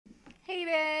Hey,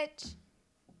 bitch.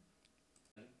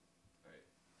 Alright.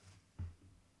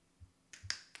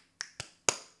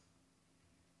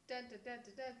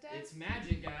 It's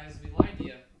magic, guys. We lied to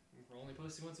you. We're only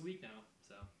posting once a week now,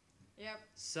 so. Yep.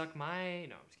 Suck my.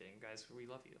 No, I'm just kidding, guys. We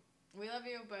love you. We love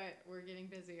you, but we're getting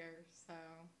busier, so.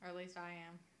 Or at least I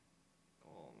am.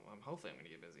 Well, hopefully I'm gonna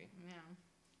get busy. Yeah.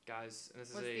 Guys,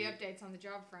 this What's is the updates on the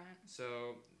job front?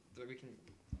 So, that we can.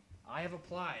 I have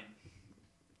applied.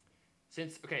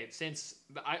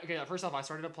 First off, I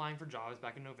started applying for jobs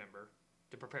back in November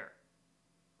to prepare,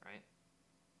 right?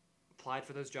 Applied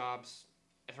for those jobs.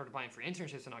 I started applying for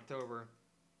internships in October,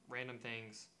 random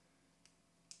things.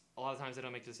 A lot of times I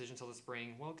don't make decisions until the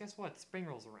spring. Well, guess what? Spring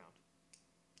rolls around.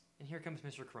 And here comes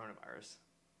Mr. Coronavirus.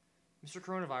 Mr.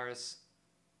 Coronavirus,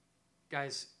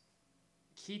 guys,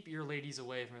 keep your ladies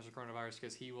away from Mr. Coronavirus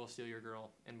because he will steal your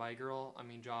girl. And by girl, I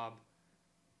mean job.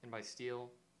 And by steal,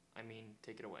 I mean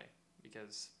take it away.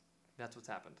 Because that's what's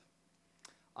happened.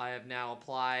 I have now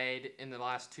applied in the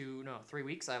last 3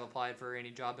 weeks. I've applied for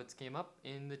any job that's came up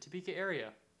in the Topeka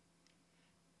area.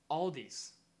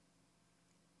 Aldi's.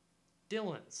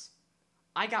 Dillon's.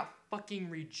 I got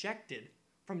fucking rejected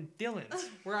from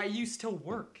Dillon's, where I used to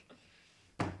work.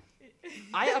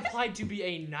 I applied to be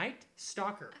a night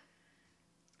stalker.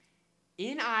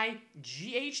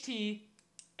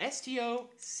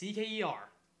 NIGHTSTOCKER.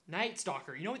 Night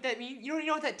stalker. You know what that means? You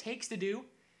know what that takes to do?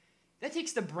 That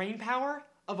takes the brain power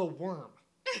of a worm.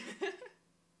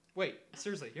 Wait,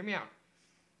 seriously, hear me out.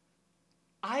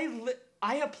 I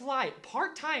applied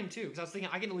part-time too, because I was thinking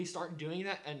I can at least start doing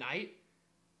that at night.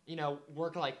 You know,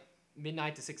 work like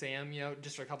midnight to 6 a.m., you know,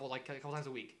 just for a couple times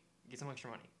a week. Get some extra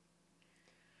money.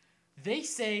 They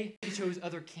say they chose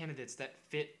other candidates that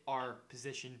fit our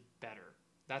position better.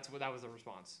 That was the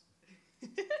response.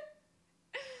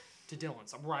 To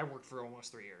Dillon's, where I worked for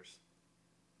almost 3 years.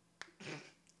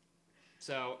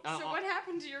 So what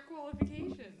happened to your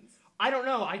qualifications? I don't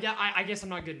know. I guess I'm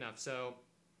not good enough. So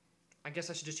I guess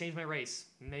I should just change my race,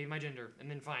 maybe my gender,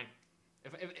 and then fine.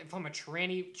 If I'm a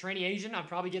tranny Asian, I'd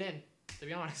probably get in. To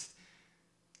be honest,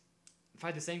 if I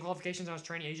had the same qualifications, I was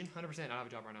tranny Asian, 100%, I'd have a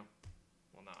job right now.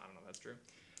 Well, no, I don't know if that's true.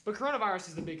 But coronavirus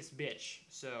is the biggest bitch.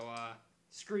 So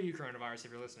screw you, coronavirus,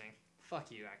 if you're listening. Fuck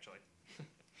you, actually.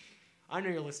 I know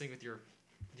you're listening with your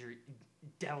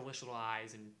devilish little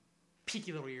eyes and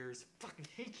peaky little ears. Fucking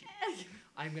hate you.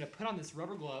 I'm going to put on this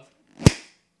rubber glove.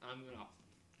 I'm going to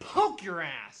poke your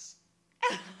ass.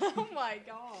 Oh my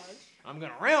gosh. I'm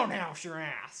going to roundhouse your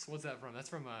ass. What's that from? That's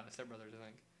from Step Brothers, I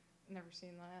think. Never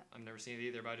seen that. I've never seen it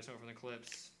either, but I just know from the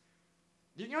clips.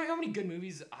 You know how many good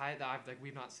movies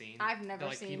we've not seen? I've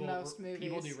never seen most movies.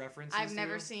 People do references I've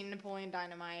never seen Napoleon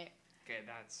Dynamite. Okay,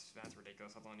 that's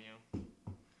ridiculous. That's on you.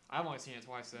 I've only seen it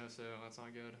twice though, so that's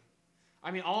not good.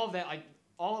 I mean, all of they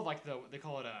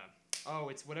call it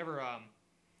it's whatever.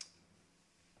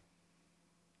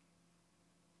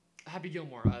 Happy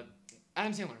Gilmore,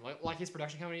 Adam Sandler, like his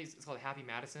production company, it's called Happy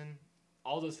Madison.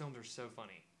 All those films are so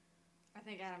funny. I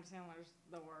think Adam Sandler's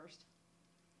the worst.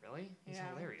 Really? He's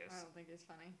hilarious. I don't think he's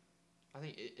funny. I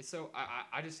think it's so.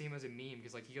 I just see him as a meme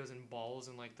because like he goes in balls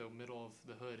in like the middle of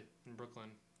the hood in Brooklyn,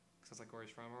 because that's like where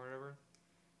he's from or whatever.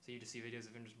 So you just see videos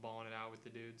of him just balling it out with the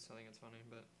dudes. So I think it's funny,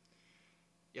 but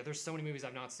yeah, there's so many movies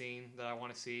I've not seen that I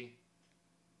want to see.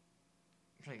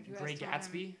 I'm trying to think. Great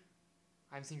Gatsby.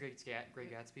 I haven't seen Great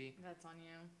Gatsby. That's on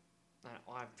you.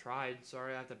 I've tried.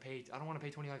 Sorry, I have to pay. I don't want to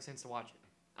pay 25 cents to watch it.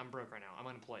 I'm broke right now. I'm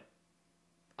unemployed.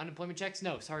 Unemployment checks?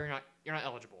 No, sorry, you're not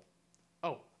eligible.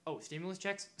 Oh, stimulus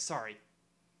checks? Sorry.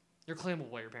 You're claimable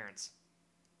by your parents.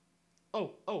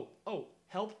 Oh,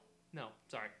 help? No,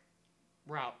 sorry.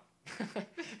 We're out.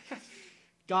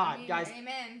 Guys.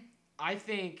 Amen. I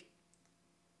think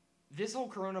this whole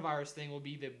coronavirus thing will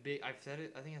be the big. I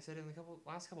think I said it in the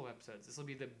last couple of episodes. This will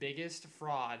be the biggest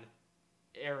fraud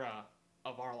era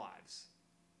of our lives,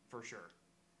 for sure.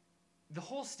 The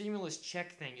whole stimulus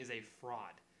check thing is a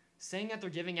fraud. Saying that they're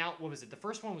giving out, what was it? The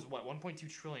first one was what? 1.2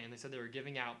 trillion. They said they were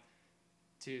giving out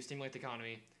to stimulate the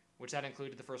economy, which that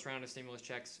included the first round of stimulus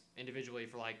checks individually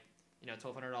for like,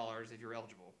 $1,200 if you're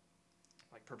eligible,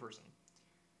 like per person.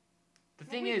 The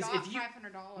thing is, if you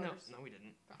 $500. No, we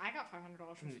didn't. I got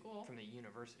 $500 from school. From the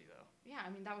university though. Yeah, I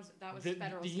mean that was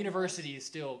federal. The university is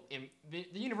still the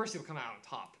university will come out on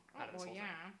top out of this whole thing.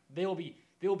 They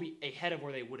will be ahead of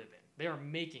where they would have been. They are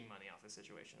making money off this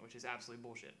situation, which is absolutely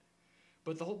bullshit.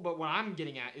 But what I'm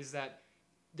getting at is that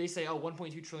they say,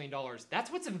 $1.2 trillion.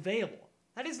 That's what's available.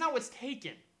 That is not what's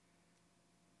taken.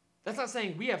 That's not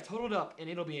saying we have totaled up and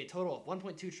it'll be a total of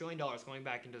 $1.2 trillion going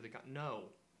back into the... No.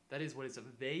 That is what is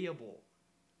available.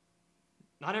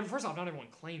 First off, not everyone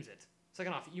claims it.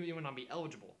 Second off, you would not be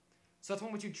eligible. So that's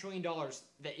 $1.2 trillion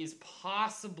that is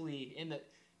possibly in the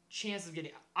chance of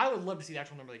getting. I would love to see the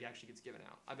actual number that actually gets given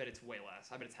out. I bet it's way less.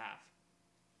 I bet it's half.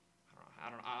 I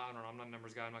don't know. I'm not a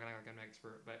numbers guy. I'm not gonna be an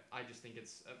expert, but I just think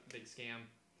it's a big scam,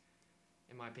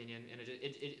 in my opinion. And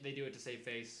they do it to save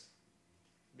face,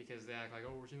 because they act like,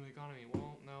 oh, we're saving the economy.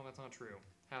 Well, no, that's not true.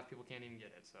 Half people can't even get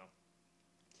it. So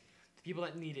the people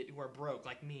that need it, who are broke,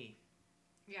 like me.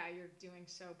 Yeah, you're doing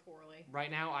so poorly. Right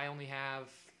now, I only have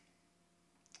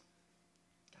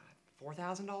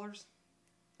 $4,000.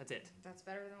 That's it. That's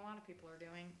better than a lot of people are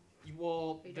doing. You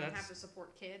don't have to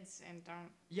support kids and don't.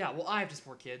 Yeah, well, I have to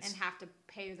support kids. And have to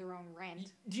pay their own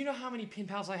rent. Do you know how many pen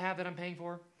pals I have that I'm paying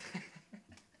for?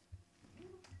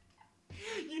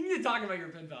 You need to talk about your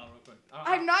pen pal real quick.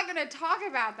 I'm not going to talk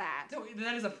about that. No,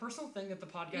 that is a personal thing that the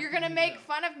podcast. You're going to make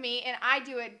fun of me, and I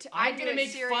do it. I'm going to make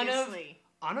seriously. fun of.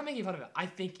 I'm not making fun of it. I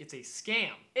think it's a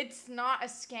scam. It's not a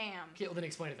scam. Okay, well then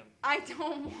explain it to them. I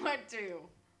don't want to.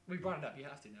 We brought it up. You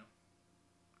have to now.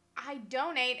 I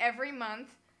donate every month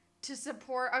to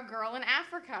support a girl in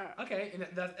Africa. Okay,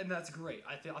 and that's great.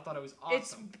 I thought it was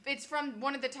awesome. It's from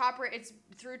one of the top. It's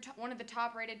through one of the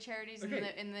top rated charities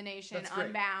in the nation. That's great.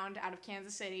 Unbound, out of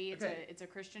Kansas City. It's a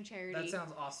Christian charity. That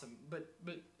sounds awesome. But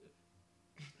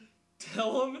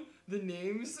tell them the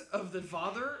names of the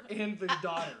father and the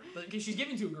daughter. Because she's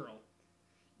giving to a girl.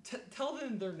 Tell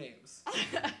them their names.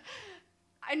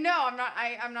 I'm not.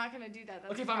 I'm not gonna do that.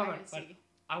 That's okay, fine.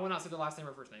 I will not say the last name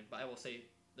or first name, but I will say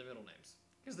their middle names.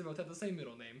 Because they both have the same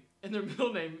middle name. And their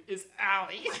middle name is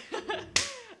Allie. What does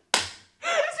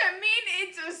that mean?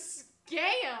 It's a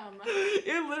scam.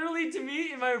 It literally, to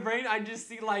me, in my brain, I just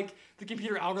see, like, the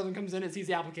computer algorithm comes in and sees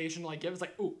the application, like, it's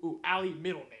like, ooh, Allie,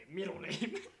 middle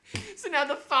name. So now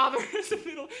the father is the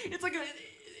middle. It's like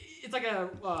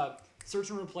a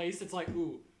search and replace. It's like,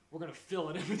 ooh, we're going to fill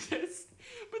it in with this.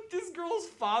 But this girl's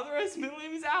father, his middle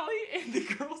name is Allie, and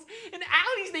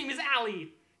Allie's name is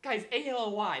Allie. Guys,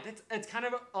 A-L-L-Y. That's kind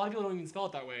of, a lot of people don't even spell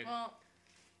it that way. Well,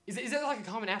 is that like a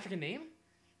common African name?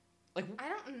 Like, I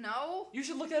don't know. You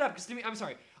should look that up, because to me, I'm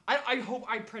sorry. I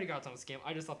pray to God it's not a scam.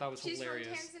 I just thought that was hilarious.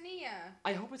 She's from Tanzania.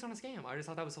 I hope it's not a scam. I just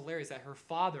thought that was hilarious that her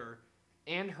father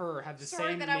and her have the same name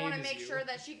as you. That I want to make sure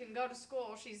that she can go to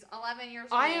school. She's 11 years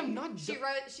old. I am not.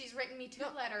 She's written me two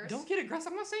letters. Don't get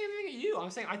aggressive. I'm not saying anything at you. I'm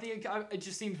saying I think it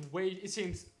just seems it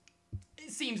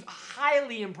seems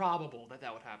highly improbable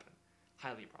that would happen.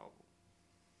 Highly improbable.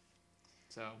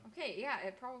 So. Okay, yeah,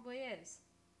 it probably is.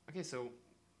 Okay, so.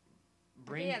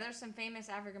 There's some famous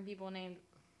African people named,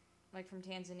 like, from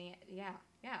Tanzania. Yeah.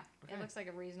 Okay. It looks like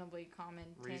a reasonably common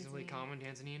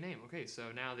Tanzanian name. Okay,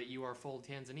 so now that you are full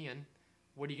Tanzanian,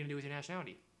 what are you going to do with your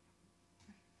nationality?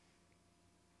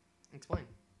 Explain.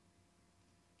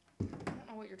 I don't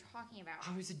know what you're talking about.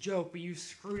 Oh, it's a joke, but you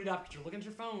screwed it up because you're looking at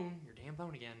your damn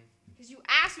phone again. Because you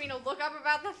asked me to look up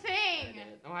about the thing.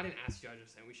 I didn't ask you. I was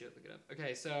just saying we should look it up.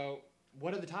 Okay, so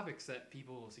what are the topics that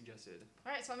people suggested?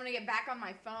 All right, so I'm going to get back on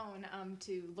my phone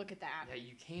to look at that. Yeah,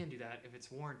 you can do that if it's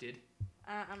warranted.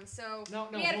 So no,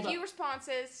 we had a few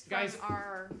responses from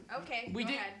our. Okay, we go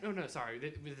did. ahead. No, sorry.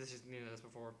 This is this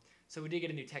before. So we did get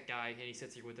a new tech guy, and he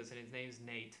sits here with us, and his name's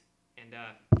Nate, and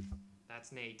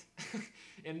that's Nate,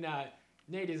 and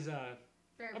Nate is a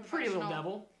pretty little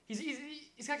devil.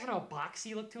 He's got kind of a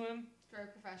boxy look to him. Very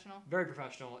professional. Very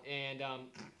professional, and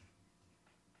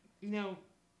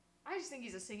I just think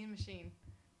he's a singing machine.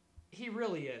 He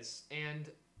really is, and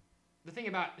the thing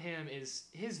about him is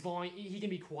his volume. He can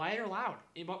be quiet or loud,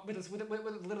 with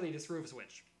literally the screw of a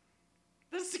switch.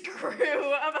 The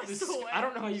screw of a switch. I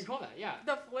don't know how you call that. Yeah.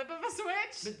 The flip of a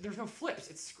switch. There's no flips.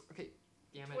 It's okay.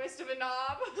 Damn it. Twist of a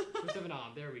knob. Twist of a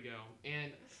knob. There we go.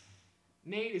 And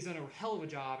Nate has done a hell of a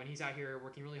job, and he's out here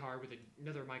working really hard with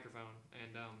another microphone,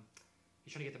 and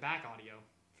he's trying to get the back audio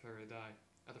for the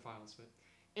other files. But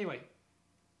anyway,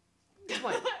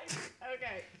 explain.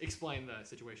 Okay. Explain the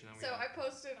situation that we have. I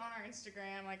posted on our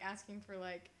Instagram, like, asking for,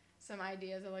 like, some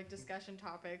ideas of, like, discussion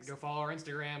topics. Go follow our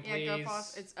Instagram, please. Yeah, go follow.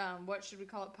 It's what should we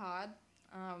call it? Pod.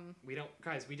 We don't,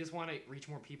 guys. We just want to reach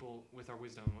more people with our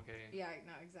wisdom. Okay. Yeah.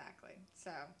 No. Exactly.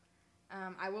 So,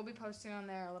 I will be posting on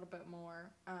there a little bit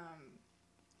more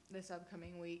this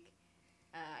upcoming week.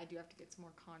 I do have to get some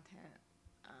more content.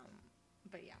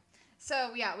 But yeah.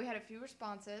 So yeah, we had a few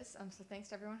responses. So thanks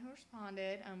to everyone who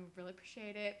responded. We really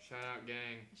appreciate it. Shout out,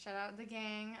 gang. Shout out the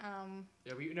gang.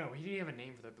 Yeah, we didn't have a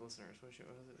name for the listeners. What was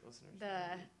it, listeners?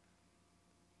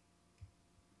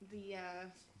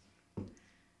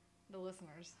 The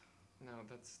listeners. No,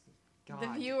 that's God. The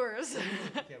viewers.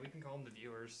 Yeah, we can call them the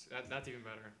viewers. That's even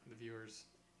better. The viewers.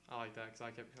 I like that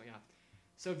because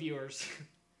So viewers,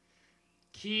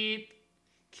 keep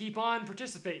on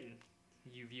participating,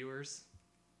 you viewers.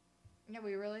 Yeah,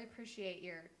 we really appreciate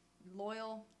your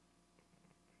loyal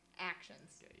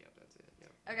actions. Yeah, yep, that's it.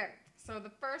 Yep. Okay, so the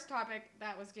first topic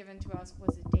that was given to us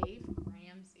was Dave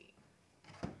Ramsey.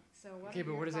 So what Okay, are but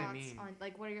your what does that thoughts mean? on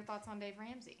what are your thoughts on Dave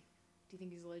Ramsey? Do you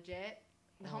think he's legit?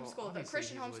 The Obviously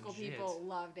Christian he's homeschool legit. people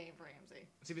love Dave Ramsey.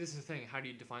 See, but this is the thing. How do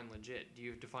you define legit? Do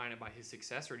you define it by his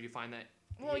success, or do you find that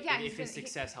Well, yeah, if his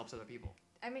success helps other people?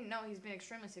 I mean, no, he's been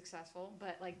extremely successful,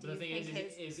 but like, do But the you thing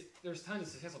think is there's tons of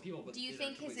successful people, but do you they're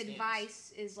think his complete scams.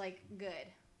 advice is like good?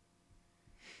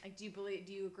 Like, do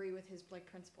you agree with his like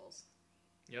principles?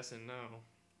 Yes and no.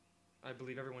 I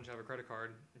believe everyone should have a credit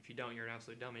card. If you don't, you're an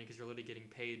absolute dummy because you're literally getting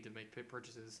paid to make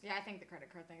purchases. Yeah, I think the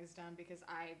credit card thing is dumb because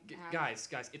Guys,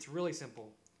 it's really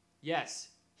simple. Yes,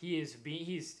 his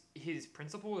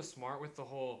principle is smart with the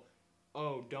whole,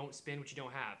 oh, don't spend what you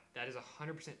don't have. That is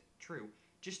 100% true.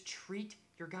 Just treat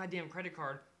your goddamn credit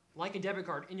card like a debit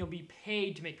card, and you'll be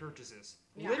paid to make purchases.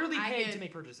 Yeah, literally paid to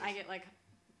make purchases. I get like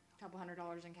a couple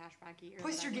 $100s in cash back a year.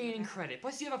 Plus, you're gaining credit.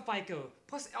 Plus, you have a FICO.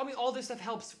 Plus, I mean, all this stuff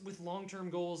helps with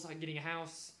long-term goals, like getting a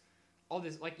house. All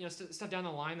this, like, you know, stuff down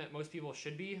the line that most people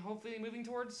should be hopefully moving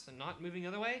towards and not moving the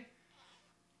other way.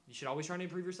 You should always try to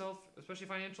improve yourself, especially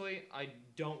financially. I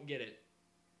don't get it.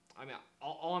 I mean,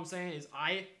 all I'm saying is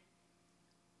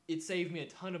it saved me a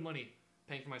ton of money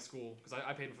paying for my school because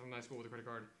I paid for my school with a credit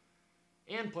card.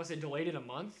 And plus, it delayed it a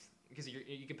month because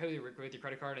you can pay with your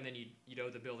credit card and then you'd owe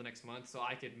the bill the next month. So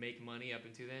I could make money up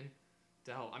until then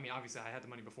to help. I mean, obviously, I had the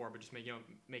money before, but just make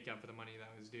up for the money that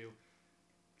was due.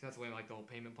 That's the way like the whole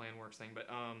payment plan works thing. But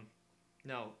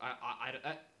no,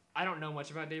 I don't know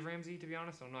much about Dave Ramsey, to be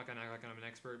honest. I'm not gonna act like I'm an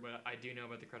expert, but I do know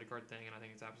about the credit card thing, and I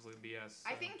think it's absolute BS. So.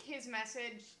 I think his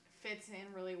message fits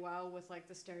in really well with like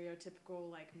the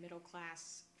stereotypical like middle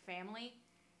class family,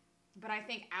 but I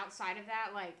think outside of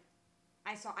that, like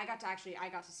I got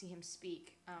to see him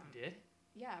speak. You did?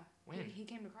 Yeah. When? He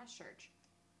came to Christchurch.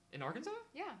 In Arkansas?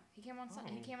 Yeah, he came on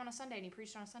he came on a Sunday and he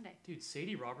preached on a Sunday. Dude,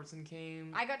 Sadie Robertson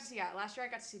came. I got to see last year. I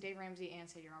got to see Dave Ramsey and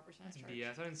Sadie Robertson at church.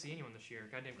 BS. I didn't see anyone this year.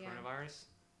 Goddamn coronavirus.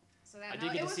 So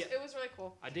it was really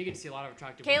cool. I did get to see a lot of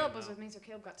attractive Caleb women. was with me, so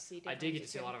Caleb got to see Dave I did get to Ramsey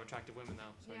see a lot of attractive women,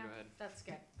 though, so yeah, go ahead. That's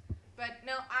good. But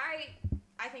no, I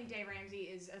think Dave Ramsey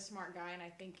is a smart guy, and I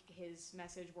think his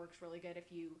message works really good if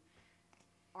you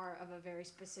are of a very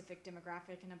specific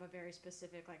demographic and of a very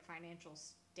specific like financial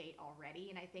state already.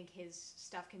 And I think his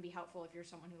stuff can be helpful if you're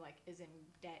someone who like is in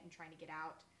debt and trying to get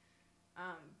out.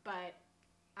 But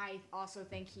I also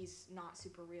think he's not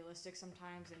super realistic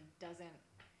sometimes and doesn't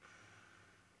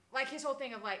like his whole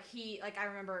thing of like I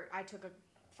remember I took a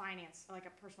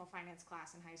personal finance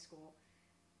class in high school,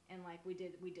 and like we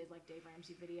did like Dave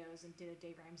Ramsey videos and did a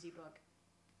Dave Ramsey book.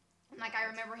 And like I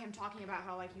remember him talking about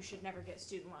how like you should never get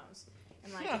student loans.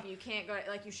 And like if you can't go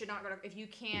like you should not go to if you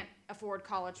can't afford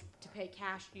college to pay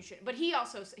cash, you should. But he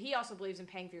also believes in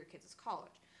paying for your kids'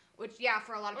 college. Which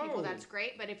for a lot of people that's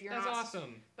great, but if you're that's not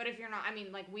awesome. But if you're not, I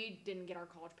mean like we didn't get our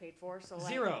college paid for, so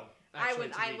like Zero.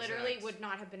 Actually, I literally would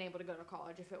not have been able to go to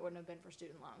college if it wouldn't have been for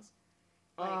student loans.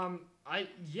 Like,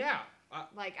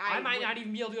 I might not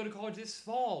even be able to go to college this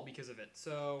fall because of it.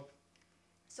 So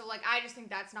like I just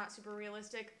think that's not super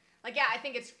realistic. Like I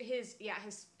think it's his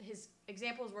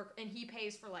examples work, and he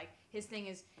pays for like his thing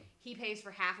is he pays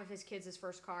for half of his kids'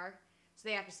 first car, so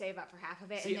they have to save up for half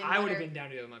of it. See, and then I would have been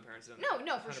down to it with my parents. No,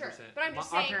 for 100%. Sure. But I'm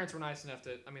just saying, saying, our parents were nice enough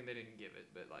to. I mean, they didn't give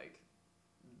it, but like,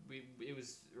 it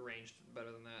was arranged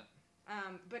better than that.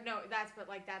 But that's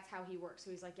how he works.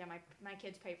 So he's like, my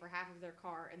kids pay for half of their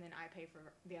car, and then I pay for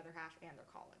the other half and their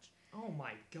college. Oh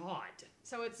my god.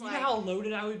 So it's you know how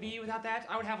loaded I would be without that?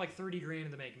 I would have like 30 grand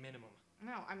in the bank minimum.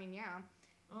 No, I mean, yeah.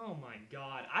 Oh my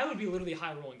god. I would be literally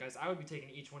high rolling, guys. I would be taking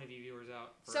each one of you viewers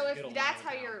out for so a if good that's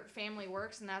how your family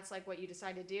works and that's like what you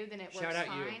decide to do, then it works fine. Shout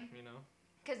out you know.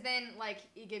 Because then like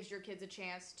it gives your kids a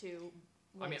chance to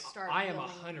start I am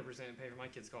 100% pay for my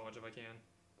kids' college if I can.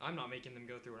 I'm not making them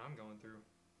go through what I'm going through.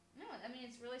 No, I mean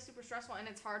it's really super stressful and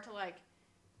it's hard to like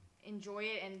enjoy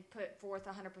it and put forth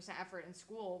 100% effort in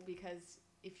school because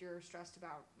if you're stressed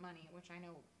about money, which I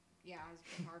know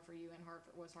has been hard for you and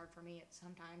was hard for me at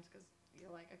sometimes because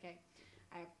you're like, okay,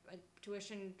 I have a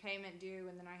tuition payment due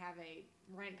and then I have a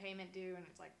rent payment due and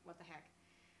it's like, what the heck?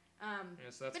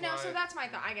 So that's my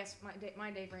thought. I guess my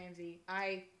Dave Ramsey.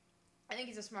 I think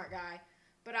he's a smart guy,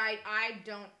 but I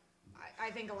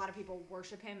think a lot of people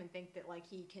worship him and think that like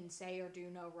he can say or do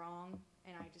no wrong,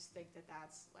 and I just think that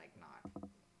that's like not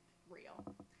real.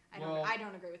 I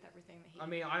don't agree with everything that he. I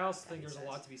mean, I also think there's a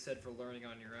lot to be said for learning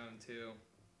on your own too.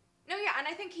 No, yeah, and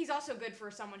I think he's also good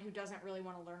for someone who doesn't really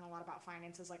want to learn a lot about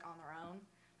finances like on their own,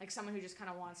 like someone who just kind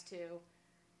of wants to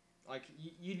Like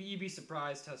you'd be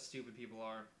surprised how stupid people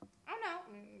are. Oh no.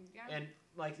 Yeah. And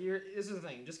like this is the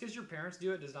thing. Just because your parents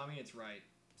do it does not mean it's right.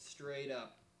 Straight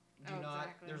up. Do not.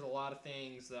 Exactly. There's a lot of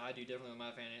things that I do differently with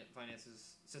my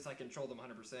finances since I control them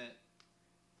 100%.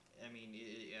 I mean,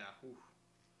 yeah. Oof.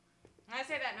 I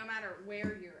say that no matter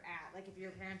where you're at. Like if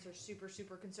your parents are super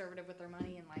super conservative with their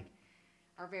money and like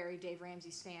are very Dave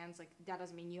Ramsey stands, like that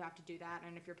doesn't mean you have to do that.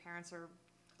 And if your parents are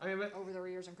but over their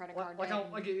ears and credit card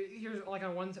like here's like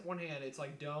on one hand, it's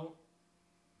like don't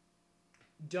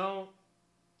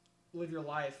live your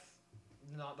life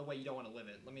not the way you don't want to live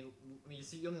it.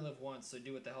 You only live once, so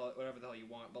do whatever the hell you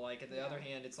want. But like at the other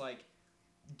hand, it's like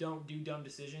don't do dumb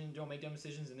decisions, don't make dumb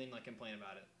decisions, and then like complain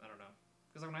about it. I don't know,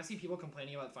 because like when I see people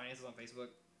complaining about finances on Facebook,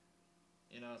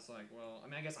 it's like, well, I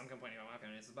mean, I guess I'm complaining about my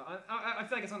finances, but I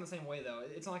feel like it's not the same way though.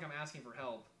 It's not like I'm asking for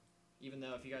help, even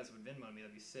though if you guys would Venmo me,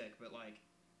 that'd be sick. But like,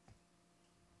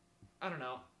 I don't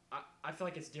know. I feel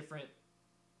like it's different.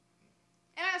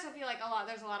 And I also feel like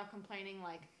there's a lot of complaining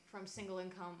like from single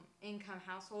income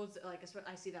households. Like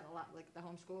I see that a lot, like the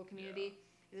homeschool community.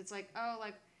 Yeah. It's like, oh,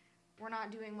 like we're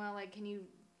not doing well. Like, can you?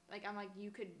 Like, I'm like,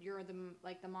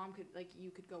 the mom could, like,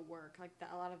 you could go work. Like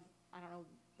a lot of, I don't know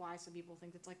why some people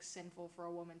think it's like sinful for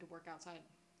a woman to work outside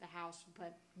the house,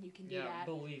 but you can do that. Yeah,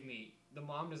 believe me,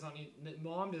 mom does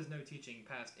no teaching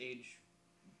past age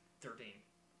 13.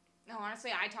 No,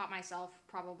 honestly, I taught myself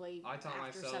probably. I taught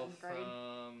after myself 7th grade.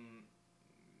 From.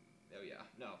 Oh yeah,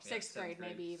 no. 6th grade,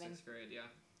 maybe even. 6th grade, yeah.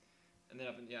 And then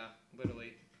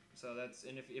literally. So that's I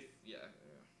don't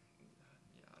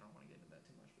want to get into that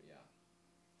too much, but yeah.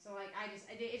 So like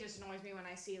it just annoys me when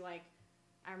I see like,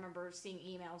 I remember seeing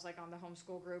emails like on the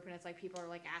homeschool group and it's like people are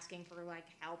like asking for like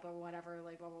help or whatever,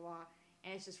 like blah blah blah,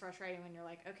 and it's just frustrating when you're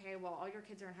like, okay, well all your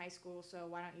kids are in high school, so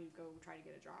why don't you go try to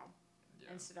get a job?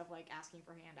 Yeah. Instead of like asking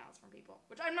for handouts from people.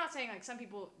 Which I'm not saying like some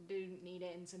people do need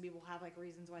it and some people have like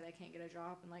reasons why they can't get a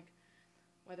job, and like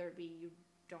whether it be you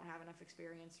don't have enough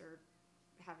experience or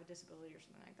have a disability or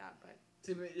something like that. But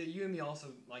see, but you and me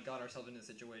also like got ourselves in a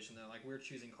situation that like we're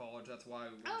choosing college. That's why.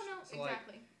 Exactly.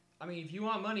 Like, I mean, if you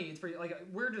want money, it's pretty like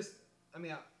we're just. I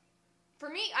mean. For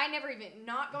me, I never even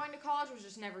not going to college was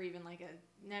just never even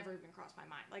crossed my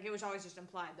mind. Like it was always just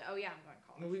implied that I'm going to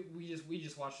college. I mean, we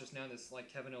just watched just now this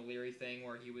like Kevin O'Leary thing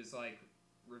where he was like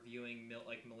reviewing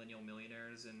millennial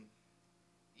millionaires, and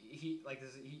he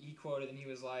quoted and he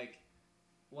was like,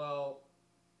 well,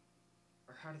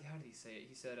 or how did he say it?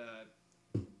 He said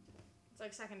it's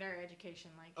like secondary education,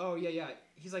 like. Oh yeah.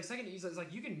 He's like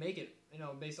you can make it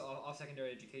based off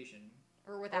secondary education.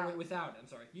 Or without. Without. I'm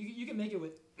sorry. You can make it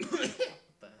with. What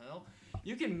the hell?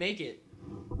 You can make it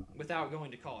without going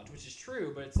to college, which is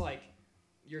true, but it's like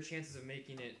your chances of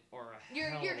making it are a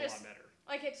hell of a lot better.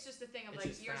 Like it's just the thing of it's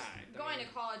like you're going to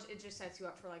college. It just sets you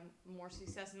up for like more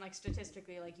success, and like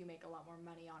statistically, like you make a lot more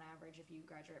money on average if you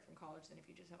graduate from college than if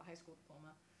you just have a high school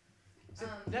diploma. So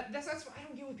that's what I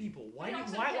don't get with people. Why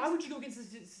would you go against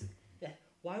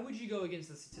why would you go against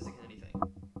the statistic in anything?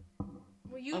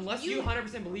 Well, unless you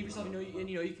 100% believe yourself and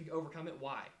you can overcome it.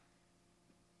 Why?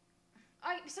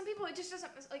 Some people it just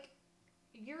doesn't like.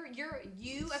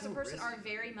 You as a person are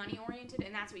very money oriented,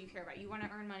 and that's what you care about. You want to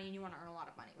earn money and you want to earn a lot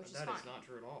of money, which is fine. That is not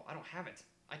true at all. I don't have it.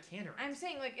 I can't earn it. I'm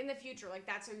saying like in the future, like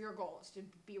that's your goal is to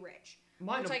be rich. Is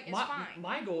fine.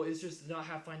 My goal is just to not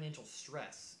have financial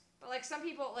stress. But like some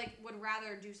people like would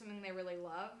rather do something they really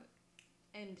love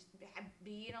and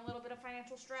be in a little bit of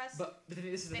financial stress. But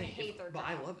this is the thing. Hate their job. But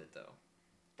I love it though.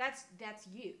 That's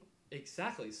you.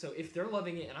 Exactly. So if they're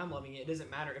loving it and I'm loving it, it doesn't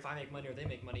matter if I make money or they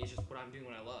make money. It's just what I'm doing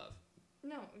what I love.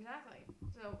 No, exactly.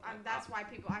 So that's why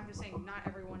I'm just saying not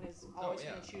everyone is always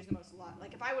going to choose the most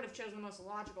like if I would have chosen the most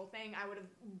logical thing, I would have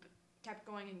kept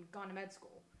going and gone to med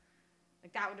school.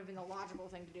 Like that would have been the logical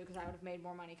thing to do because I would have made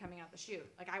more money coming out the chute.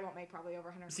 Like I won't make probably over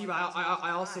 100. See, but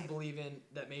I also believe in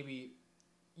that maybe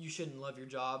you shouldn't love your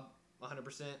job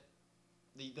 100%.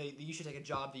 You should take a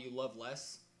job that you love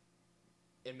less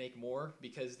and make more,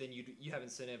 because then you have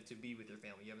incentive to be with your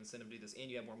family. You have incentive to do this,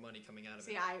 and you have more money coming out of it.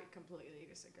 See, I completely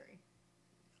disagree.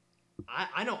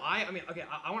 I know. I mean, okay.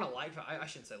 I want to like. I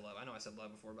shouldn't say love. I know I said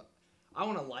love before, but I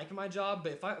want to like my job.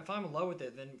 But if I'm in love with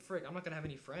it, then frick, I'm not gonna have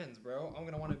any friends, bro. I'm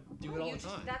gonna want to do it all the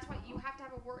time. That's why you have to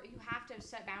have You have to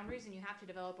set boundaries, and you have to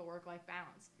develop a work-life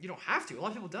balance. You don't have to. A lot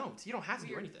of people don't. You don't have to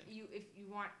do anything. If you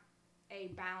want a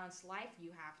balanced life,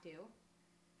 you have to.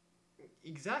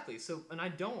 Exactly. So, and I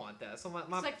don't want that. So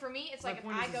it's like for me, it's like if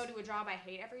I go to a job I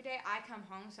hate every day, I come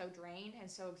home so drained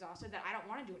and so exhausted that I don't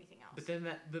want to do anything else. But then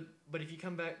but if you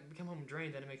come home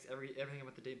drained, then it makes everything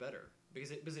about the day better.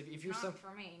 Because if you're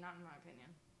for me, not in my opinion.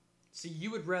 So you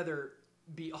would rather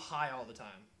be high all the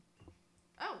time.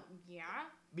 Oh, yeah.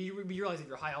 But you realize if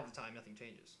you're high all the time, nothing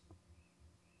changes.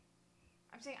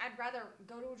 I'm saying I'd rather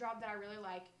go to a job that I really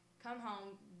like, come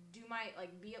home, do my, like,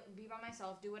 be by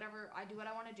myself, do what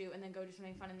I want to do, and then go do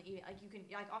something fun in the evening. Like, you can,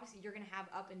 like, obviously you're going to have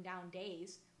up and down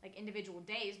days, like, individual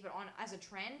days, but as a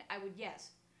trend, I would, yes.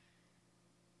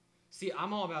 See,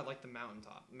 I'm all about, like, the mountain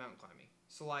climbing.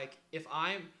 So, like,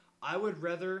 I would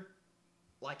rather,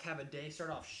 like, have a day start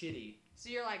off shitty. So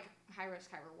you're like, high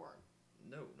risk, high reward.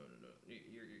 No.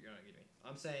 You're not getting me.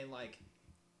 I'm saying, like,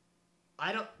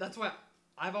 that's why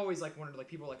I've always, like, wondered, like,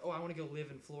 people are like, oh, I want to go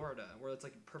live in Florida, where it's,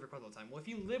 like, perfect weather all the time. Well, if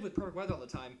you live with perfect weather all the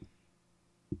time,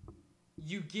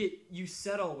 you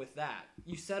settle with that.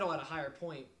 You settle at a higher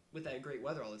point with that great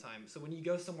weather all the time. So when you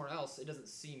go somewhere else, it doesn't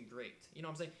seem great. You know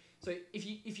what I'm saying? So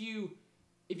if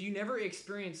you never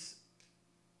experience,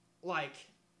 like,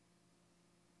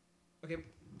 okay,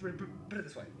 put it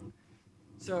this way.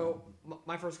 So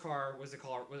my first car was it's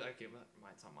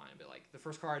not mine, but like the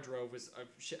first car I drove was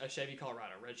a Chevy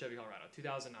Colorado, red Chevy Colorado,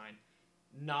 2009.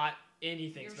 Not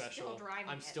anything You're special. Still driving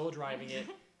I'm it. still driving it.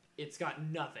 It's got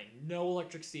nothing. No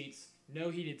electric seats, no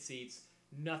heated seats,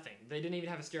 nothing. They didn't even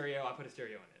have a stereo. I put a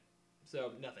stereo in it.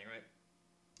 So nothing, right?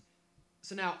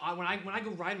 So now when I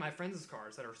go ride my friends'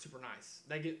 cars that are super nice,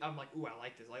 I'm like, ooh, I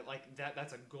like this. Like that.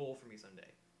 That's a goal for me someday.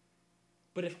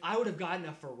 But if I would have gotten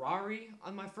a Ferrari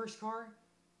on my first car,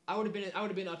 I would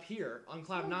have been up here on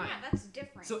cloud 9. Yeah, that's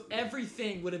different. So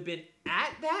everything would have been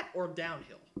at that or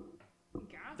downhill.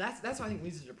 Yeah. That's why I think it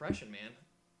leads to depression, man.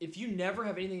 If you never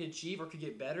have anything to achieve or could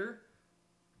get better,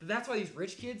 that's why these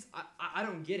rich kids, I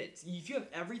don't get it. If you have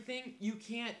everything, you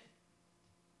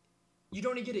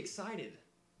don't get excited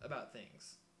about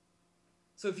things.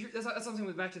 So if that's something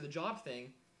with back to the job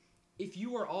thing. If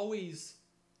you're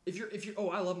oh,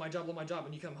 I love my job,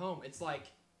 and you come home, it's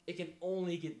like it can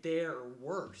only get there or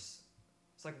worse.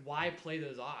 It's like, why play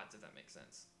those odds, if that makes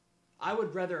sense? I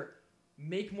would rather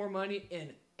make more money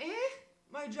in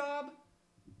my job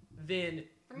than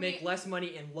make less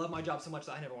money and love my job so much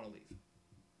that I never want to leave.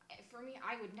 For me,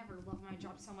 I would never love my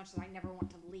job so much that I never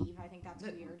want to leave. I think that's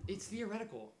weird. It's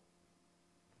theoretical.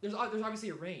 There's obviously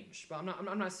a range, but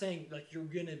I'm not saying like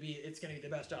it's gonna be the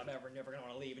best job ever and you're never gonna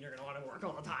want to leave and you're gonna want to work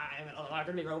all the time and I'm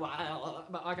gonna be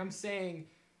robot. But like I'm saying,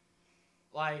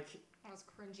 like. That was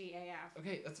cringy AF.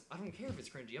 Okay, I don't care if it's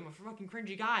cringy. I'm a fucking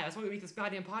cringy guy. That's why we make this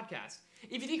goddamn podcast.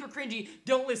 If you think we're cringy,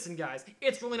 don't listen, guys.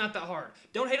 It's really not that hard.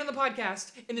 Don't hate on the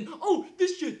podcast and then, oh,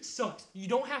 this shit sucks. You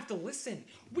don't have to listen.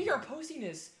 We are posting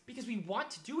this because we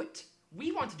want to do it.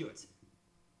 We want to do it.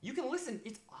 You can listen.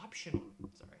 It's optional.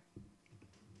 Sorry.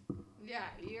 Yeah,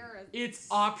 It's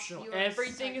optional.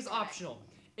 Everything is optional.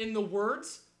 In the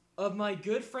words of my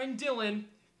good friend Dylan,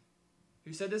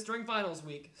 who said this during finals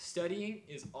week, studying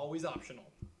is always optional.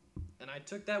 And I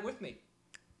took that with me.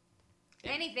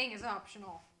 Anything is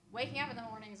optional. Waking up in the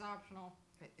morning is optional.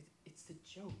 It's the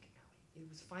joke. It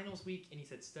was finals week, and he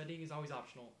said studying is always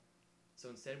optional. So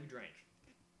instead we drank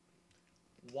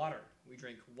water. We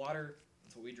drank water.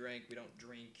 That's what we drank. We don't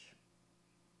drink.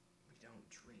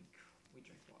 We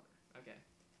drink water. Okay.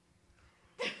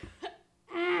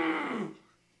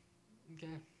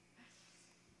 Okay.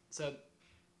 So...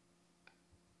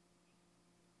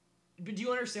 But do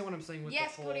you understand what I'm saying with the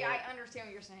whole... Cody, I understand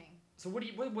what you're saying. So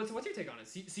what's your take on it?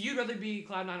 So you'd rather be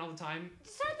Cloud9 all the time?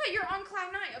 It's not that you're on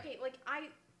Cloud9. Okay, like,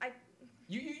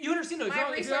 You understand though.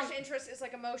 My research interest is,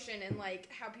 like, emotion and, like,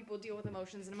 how people deal with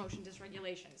emotions and emotion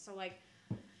dysregulation. So, like...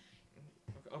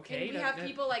 Okay. And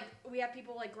we have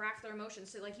people graph their emotions.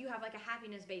 So, like, you have, like, a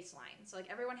happiness baseline. So, like,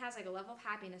 everyone has, like, a level of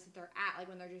happiness that they're at, like,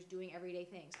 when they're just doing everyday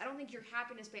things. I don't think your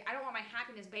I don't want my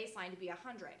happiness baseline to be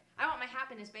 100. I want my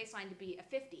happiness baseline to be a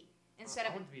 50. Instead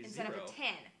of a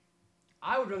 10.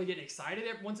 I would rather get excited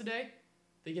once a day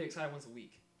than get excited once a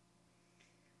week.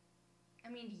 I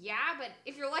mean, yeah, but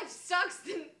if your life sucks,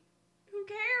 then who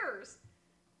cares?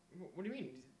 What do you mean?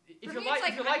 If your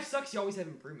life sucks, you always have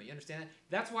improvement. You understand that?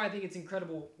 That's why I think it's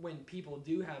incredible when people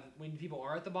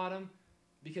are at the bottom,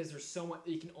 because there's so much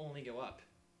it can only go up.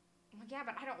 Well, yeah,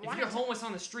 but I don't want. If you're homeless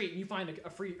on the street and you find a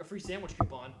free sandwich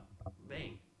coupon,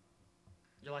 bang,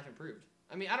 your life improved.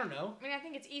 I mean, I don't know. I mean, I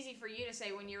think it's easy for you to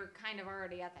say when you're kind of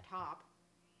already at the top.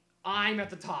 I'm at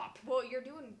the top. Well, you're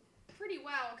doing pretty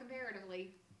well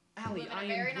comparatively. Allie, you live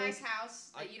in a very nice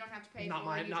house that you don't have to pay for. Not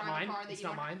mine. You drive a car that it's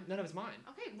not mine. None of it's mine.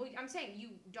 Okay, well, I'm saying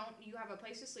you have a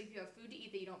place to sleep. You have food to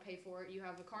eat that you don't pay for. You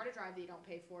have a car to drive that you don't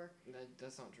pay for.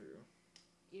 That's not true.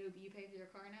 You pay for your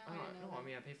car now? No, I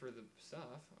mean, I pay for the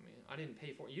stuff. I mean, I didn't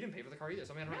pay for it. You didn't pay for the car either,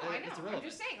 so I mean, I know. It's irrelevant. I'm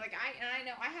just saying, like, I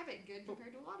know I have it good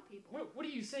compared to a lot of people. What are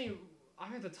you saying?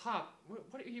 I'm at the top.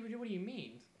 What do you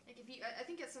mean? Like, I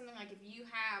think it's something like if you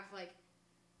have, like,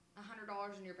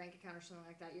 $100 in your bank account or something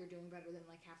like that, you're doing better than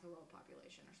like half the world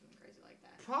population or something crazy like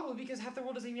that. Probably because half the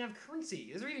world doesn't even have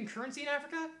currency. Is there even currency in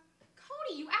Africa?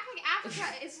 Cody, you act like Africa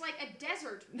is like a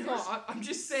desert. No, I'm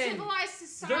just saying. Civilized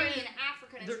society in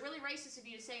Africa, and it's really racist of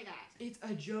you to say that. It's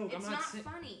a joke. It's not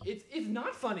funny. It's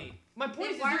not funny. My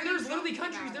point is there's literally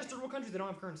countries, there's third world countries that don't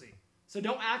have currency. So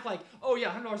don't act like, oh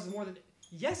yeah, $100 is more than.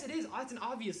 Yes, it is. That's an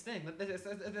obvious thing.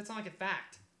 That's not like a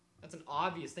fact. That's an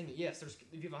obvious thing. That yes, if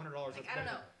you have $100. Like, I don't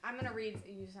know. I'm gonna read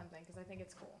you something because I think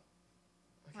it's cool.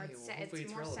 Okay, it's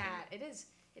more relevant. sad. It is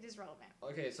relevant.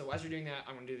 Okay, so as you're doing that,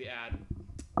 I'm gonna do the ad.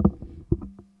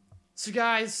 So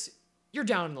guys, you're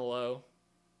down in the low.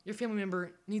 Your family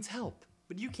member needs help,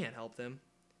 but you can't help them.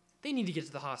 They need to get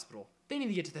to the hospital. They need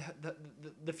to get to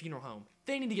the funeral home.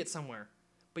 They need to get somewhere,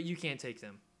 but you can't take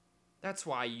them. That's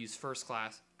why you use First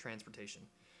Class Transportation.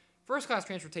 First Class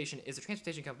Transportation is a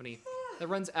transportation company that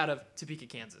runs out of Topeka,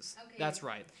 Kansas. Okay. That's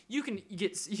right. You can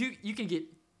get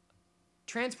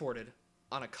transported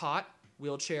on a cot,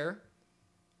 wheelchair,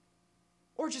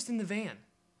 or just in the van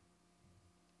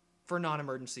for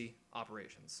non-emergency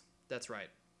operations. That's right.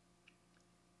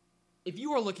 If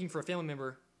you are looking for a family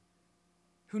member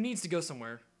who needs to go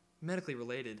somewhere, medically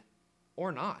related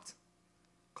or not,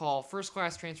 call First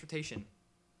Class Transportation.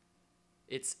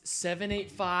 It's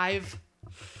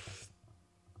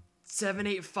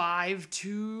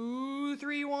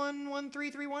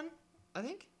 785-231-1331, I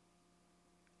think.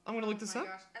 I'm going to look this up.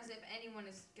 Gosh, as if anyone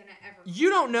is going to ever... You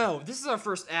don't know. This is our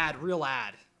first ad, real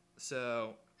ad.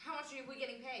 So... How much are we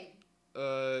getting paid?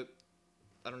 I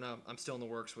don't know. I'm still in the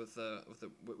works with the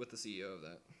CEO of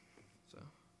that. So...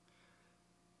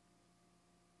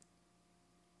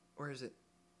 Where is it?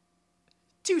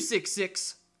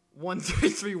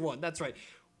 266-1331. That's right.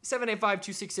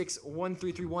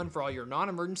 785-266-1331 for all your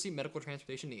non-emergency medical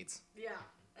transportation needs. Yeah,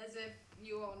 as if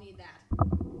you all need that.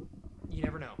 You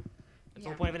never know. That's the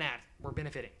whole point of an ad. We're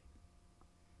benefiting.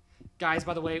 Guys,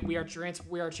 by the way, we are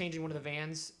changing one of the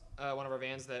vans, one of our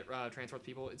vans that transports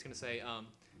people. It's going to say,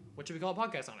 what should we call a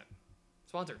podcast on it?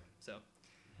 Sponsored. So,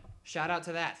 shout out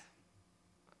to that.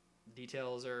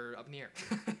 Details are up in the air.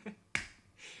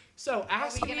 So, are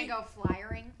we going to go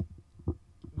flyering?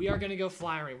 We are going to go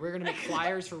flyering. We're going to make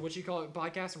flyers for What You Call It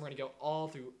podcast, and we're going to go all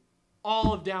through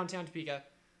all of downtown Topeka.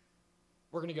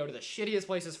 We're going to go to the shittiest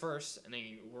places first, and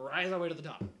then rise our way to the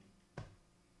top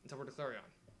until we're to Clarion,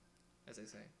 as they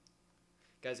say.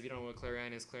 Guys, if you don't know what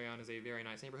Clarion is a very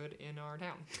nice neighborhood in our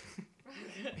town.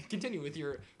 Continue with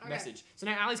your message. So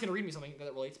now Allie's going to read me something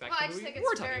that relates back to what we were talking about. I just think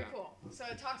it's very cool. So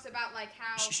it talks about like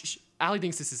how... Shh. Allie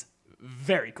thinks this is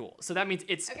very cool. So that means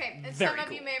it's okay. And very some of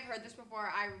cool. you may have heard this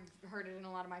before. I heard it in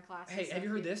a lot of my classes. Hey, have you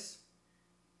heard this?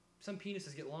 Some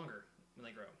penises get longer when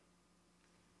they grow.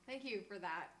 Thank you for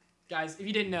that. Guys, if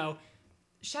you didn't know,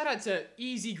 shout out to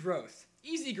Easy Growth.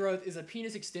 Easy Growth is a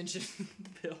penis extension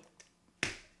pill.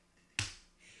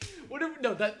 I'm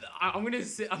gonna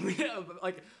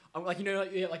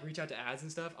reach out to ads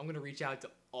and stuff. I'm gonna reach out to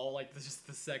all like just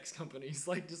the sex companies,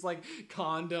 like just like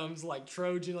condoms, like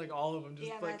Trojan, like all of them.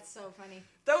 Just, that's so funny.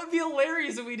 That would be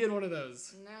hilarious if we did one of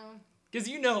those. No. Because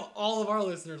all of our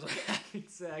listeners are having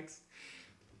sex.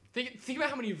 Think about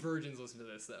how many virgins listen to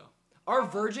this though. Our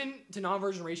virgin to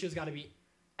non-virgin ratio has got to be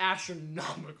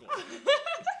astronomical.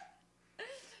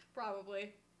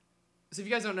 Probably. So if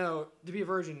you guys don't know, to be a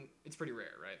virgin, it's pretty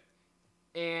rare, right?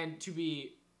 And to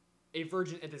be a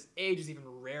virgin at this age is even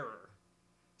rarer.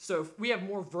 So if we have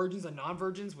more virgins than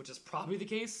non-virgins, which is probably the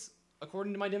case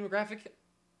according to my demographic,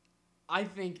 I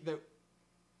think that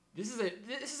this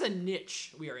is a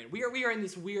niche we are in. We are in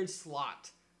this weird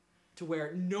slot to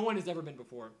where no one has ever been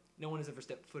before. No one has ever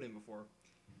stepped foot in before.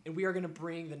 And we are going to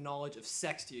bring the knowledge of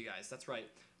sex to you guys. That's right.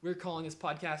 We're calling this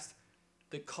podcast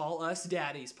the Call Us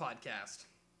Daddies podcast.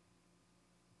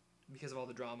 Because of all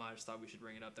the drama, I just thought we should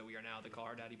bring it up that we are now the Call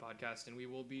Our Daddy podcast, and we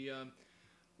will be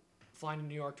flying to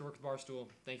New York to work with Barstool.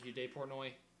 Thank you, Dave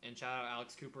Portnoy, and shout out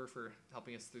Alex Cooper for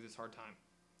helping us through this hard time.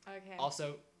 Okay.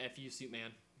 Also, FU Suit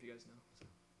Man, if you guys know. So,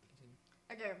 continue.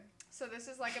 Okay, so this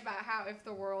is like about how if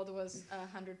the world was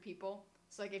 100 people,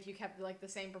 so like if you kept like the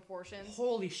same proportions.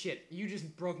 Holy shit, you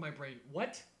just broke my brain.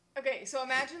 What? Okay, so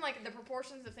imagine like the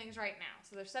proportions of things right now.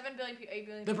 So there's 7 billion, 8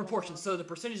 billion. The proportions, so the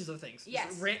percentages of things.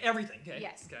 Yes. Everything. Okay.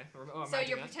 Yes. Okay. So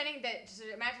you're pretending that. Just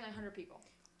imagine 100 people.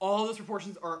 All those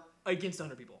proportions are against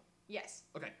 100 people. Yes.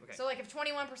 Okay. So like if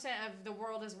 21% of the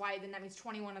world is white, then that means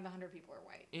 21 of the 100 people are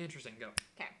white. Interesting. Go.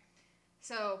 Okay.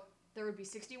 So there would be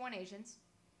 61 Asians,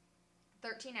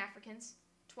 13 Africans,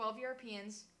 12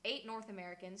 Europeans, 8 North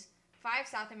Americans, 5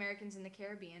 South Americans in the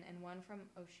Caribbean, and 1 from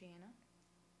Oceania.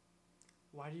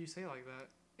 Why do you say it like that?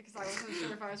 because I wasn't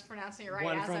sure if I was pronouncing it right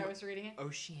One as from I was reading it.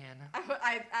 Oceania.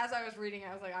 As I was reading it,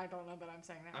 I was like, I don't know that I'm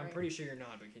saying that right. I'm pretty sure you're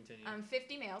not, but continue.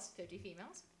 50 males, 50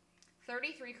 females,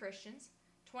 33 Christians,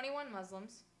 21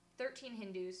 Muslims, 13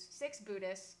 Hindus, 6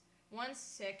 Buddhists, 1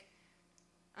 Sikh,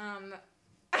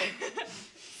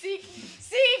 Sikh.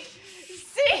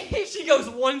 She goes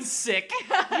 1 Sikh.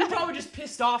 You probably just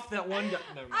pissed off that one guy.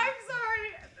 Never mind. I'm sorry.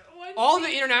 All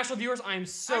the international viewers, I'm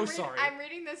so sorry. I'm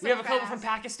reading this. We have a couple from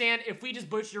Pakistan. If we just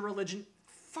butchered your religion,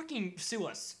 fucking sue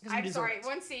us. I'm sorry.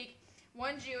 1 Sikh,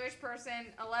 1 Jewish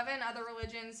person, 11 other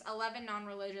religions, 11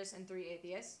 non-religious, and 3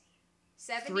 atheists.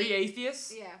 3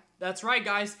 atheists? Yeah. That's right,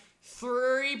 guys.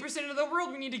 3% of the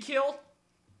world we need to kill.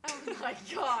 Oh my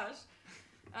gosh.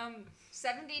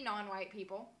 70 non-white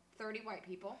people, 30 white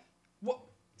people. What?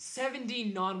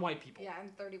 70 non-white people. Yeah,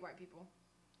 and 30 white people.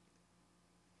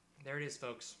 There it is,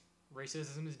 folks.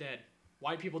 Racism is dead.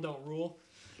 White people don't rule.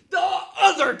 The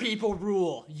other people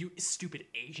rule. You stupid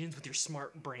Asians with your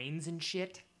smart brains and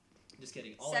shit. Just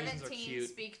kidding. All Asians are cute. 17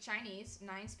 speak Chinese,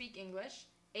 9 speak English,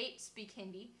 8 speak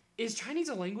Hindi. Is Chinese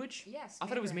a language? Yes. I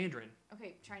thought it was Mandarin.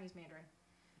 Okay, Chinese Mandarin.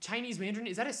 Chinese Mandarin?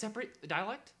 Is that a separate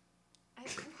dialect?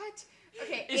 What?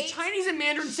 Okay. Is Chinese and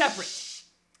Mandarin separate?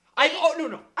 I've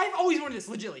always wanted this,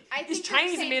 legitimately. Is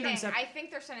Chinese and Mandarin separate? I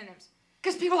think they're synonyms.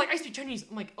 Because people are like, I speak Chinese.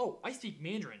 I'm like, oh, I speak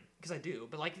Mandarin. Because I do.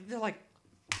 But like, they're like,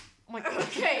 I'm like,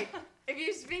 okay. If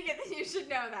you speak it, then you should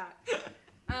know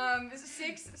that.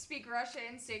 6 speak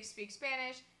Russian, 6 speak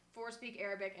Spanish, 4 speak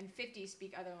Arabic, and 50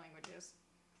 speak other languages.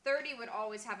 30 would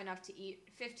always have enough to eat.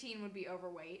 15 would be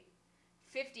overweight.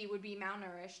 50 would be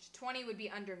malnourished. 20 would be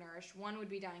undernourished. 1 would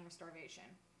be dying of starvation.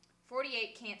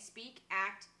 48 can't speak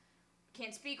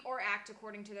or act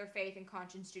according to their faith and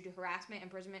conscience due to harassment,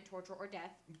 imprisonment, torture, or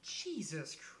death.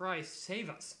 Jesus Christ, save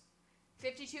us.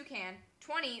 52 can.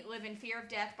 20 live in fear of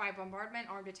death by bombardment,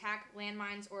 armed attack,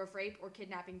 landmines, or of rape or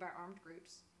kidnapping by armed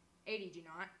groups. 80 do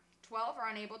not. 12 are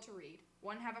unable to read.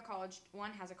 1 has a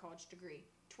college degree.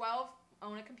 12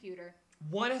 own a computer.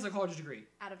 1 has a college degree.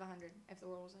 Out of 100, if the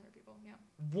world was 100 people, yeah.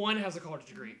 1 has a college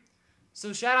degree.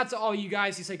 So shout out to all you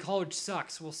guys who say college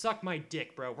sucks. Well, suck my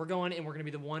dick, bro. We're going and we're gonna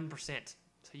be the 1%.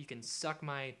 So you can suck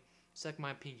my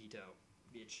pinky toe,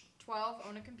 bitch. 12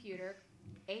 own a computer.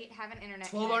 8 have an internet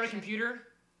 12 connection. own a computer,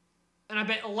 and I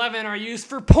bet 11 are used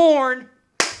for porn.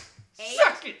 8,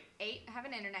 Suck it. 8 have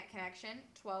an internet connection.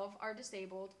 12 are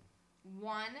disabled.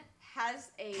 1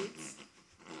 has AIDS.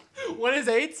 1 is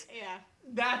AIDS? Yeah.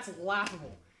 That's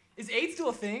laughable. Is AIDS still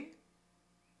a thing?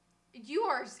 You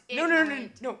are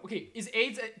No. Okay, is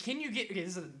AIDS? Can you get? Okay,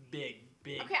 this is a big.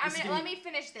 Okay, let me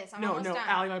finish this. I'm almost done.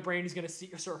 Allie, my brain is gonna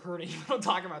start hurting if I don't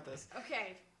talk about this.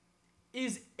 Okay.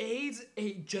 Is AIDS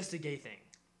just a gay thing?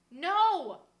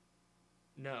 No.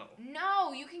 No.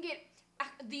 No, you can get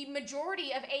the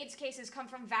majority of AIDS cases come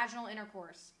from vaginal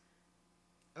intercourse.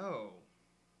 Oh.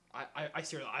 I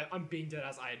seriously, I'm being dead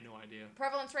ass. I had no idea.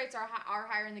 Prevalence rates are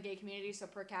higher in the gay community, so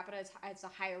per capita it's a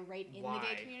higher rate in the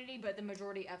gay community, but the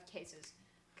majority of cases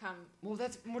come. Well,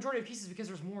 that's majority of cases because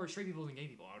there's more straight people than gay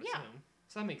people, I would assume.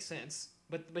 So that makes sense.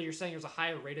 But you're saying there's a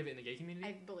higher rate of it in the gay community?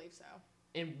 I believe so.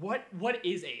 And what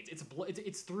is AIDS?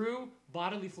 It's through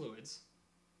bodily fluids,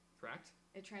 correct?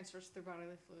 It transfers through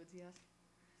bodily fluids, yes.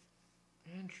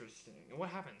 Interesting. And what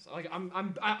happens? Like you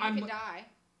can die.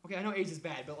 Okay, I know AIDS is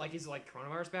bad, but like, is like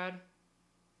coronavirus bad?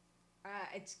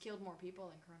 It's killed more people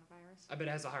than coronavirus. I bet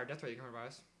it has a higher death rate than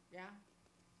coronavirus. Yeah.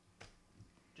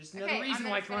 Just another reason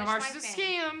why coronavirus is a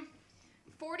scam.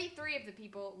 43 of the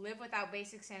people live without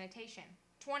basic sanitation.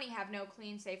 20 have no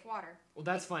clean, safe water. Well,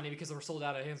 that's funny because we're sold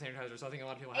out of hand sanitizer, so I think a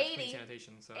lot of people have clean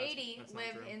sanitation. So 80 that's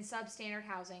live in substandard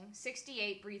housing.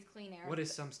 68 breathe clean air. What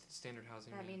is standard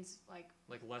housing? That means like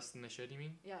less than they should. You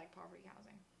mean? Yeah, like poverty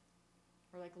housing,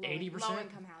 or like 80%? Low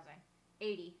income housing.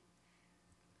 80.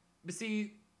 But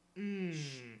see,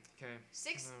 okay.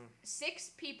 Six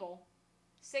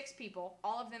people,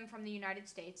 all of them from the United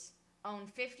States, own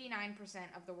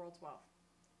 59% of the world's wealth.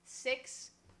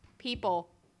 6 people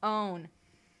own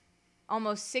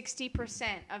almost 60%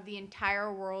 of the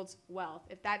entire world's wealth.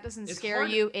 If that doesn't scare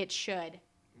you, it should.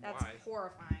 That's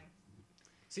horrifying.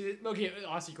 See, okay,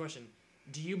 I'll ask you a question.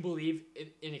 Do you believe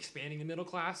in expanding the middle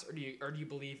class, or do you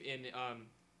believe in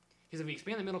because if we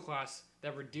expand the middle class,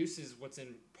 that reduces what's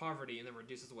in poverty and then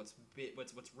reduces what's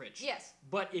rich. Yes.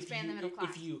 But if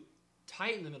you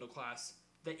tighten the middle class,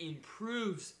 that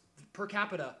improves per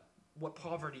capita what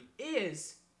poverty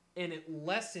is, and it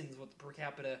lessens what the per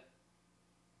capita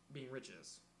being rich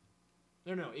is.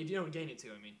 No, you don't gain it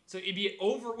too. I mean, so it'd be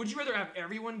over. Would you rather have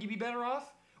everyone be better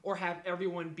off, or have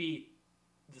everyone be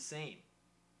the same?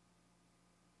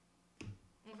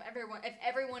 If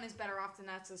everyone is better off, then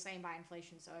that's the same by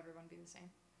inflation. So everyone be the same.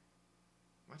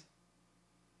 What?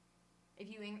 If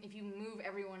you move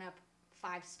everyone up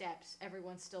 5 steps,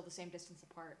 everyone's still the same distance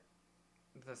apart.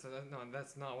 That's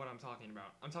not what I'm talking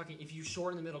about. I'm talking if you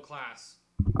shorten the middle class.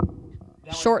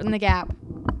 Shorten the gap.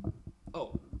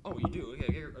 Oh, you do. Okay,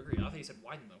 agree. I thought you said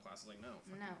widen the middle class. I was like, no.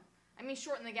 No, I mean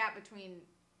shorten the gap between.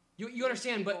 You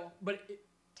understand, people. but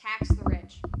Tax the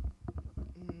rich.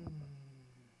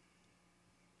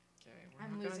 Okay,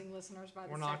 I'm losing listeners by the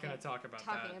We're not going to talk about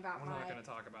that. We're not going to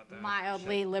talk about that.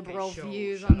 Mildly liberal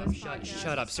views on this podcast.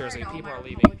 Shut up, seriously. People are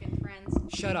leaving.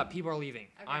 Shut up, people are leaving.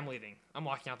 Okay. I'm leaving. I'm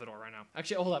walking out the door right now.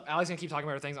 Actually, hold up. Alex is going to keep talking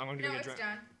about her things. I'm going to go get a drink. No,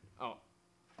 it's done. Oh.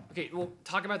 Okay, well,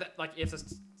 talk about that. Like, if the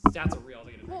stats are real, I'll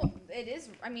get a drink. Well, it is.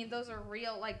 I mean, those are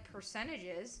real, like,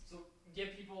 percentages. So,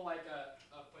 give people, like, a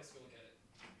place to look at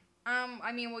it.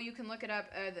 I mean, well, you can look it up.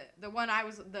 The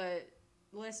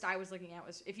list I was looking at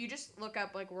was, if you just look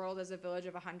up, like, world as a village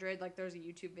of 100, like, there's a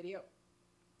YouTube video.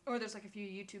 Or there's, like, a few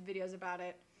YouTube videos about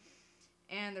it.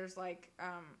 And there's, like,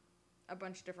 a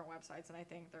bunch of different websites, and I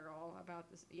think they're all about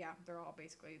this. Yeah, they're all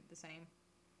basically the same.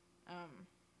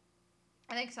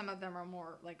 I think some of them are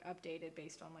more, like, updated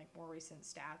based on, like, more recent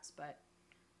stats, but,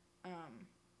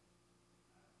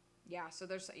 yeah, so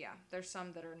there's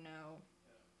some that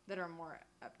are more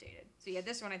updated. So, yeah,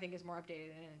 this one I think is more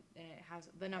updated, and it has,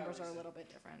 the numbers are a little bit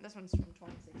different. This one's from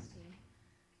 2016.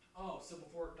 Oh, so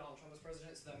before Donald Trump was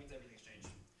president, so that means everything's changed.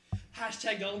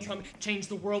 Hashtag Donald Trump changed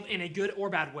the world in a good or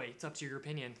bad way. It's up to your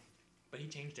opinion. But he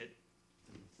changed it.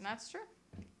 And that's true.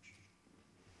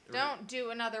 Don't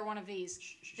do another one of these.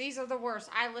 These are the worst.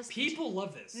 People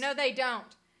love this. No, they don't.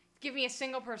 Give me a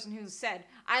single person who said,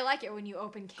 I like it when you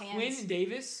open cans. Quinn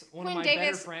Davis, one of my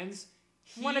better friends.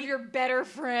 One of your better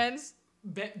friends.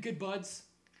 Good buds.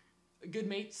 Good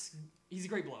mates. He's a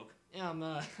great bloke.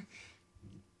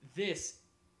 This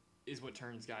is what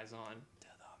turns guys on to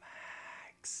the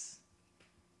max.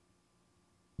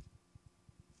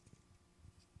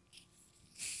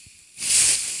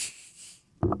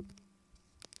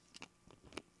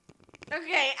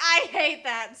 Okay, I hate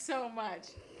that so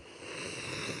much.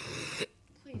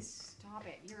 Please stop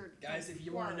it. You're guys, if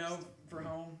you want to know for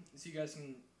home, so you guys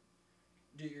can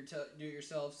do it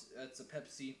yourselves. That's a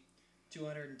Pepsi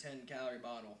 210 calorie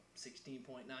bottle,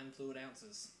 16.9 fluid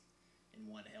ounces, and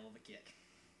one hell of a kick.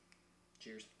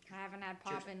 Cheers. I haven't had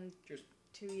pop in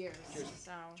 2 years. Cheers.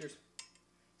 So Cheers.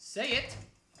 Say it.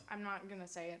 I'm not gonna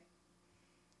say it.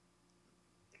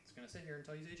 I'm just gonna sit here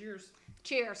until you say cheers.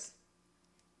 Cheers.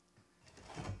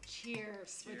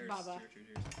 Cheers with Bubba.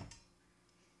 Cheers.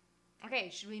 Okay,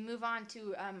 should we move on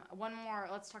to one more?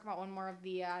 Let's talk about one more of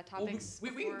the topics. We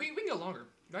can go longer,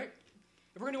 right?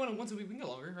 If we're gonna do one once a week, we can go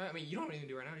longer, right? I mean, you don't have anything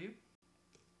to do right now, do you?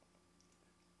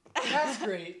 That's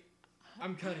great.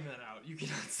 I'm cutting that out. You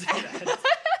cannot say that.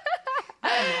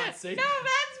 Cannot say no,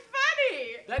 that's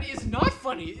funny. That is not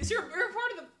funny. You're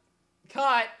part of the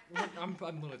cut. I'm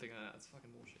literally thinking that. That's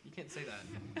fucking bullshit. You can't say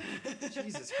that.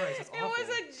 Jesus Christ, that's awful. It was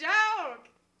a joke.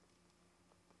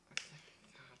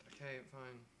 Okay,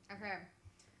 fine. Okay.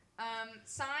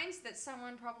 Signs that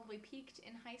someone probably peaked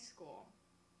in high school.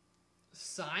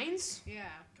 Signs? Yeah.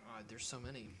 God, there's so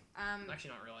many.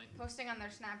 Actually, not really. Posting on their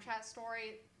Snapchat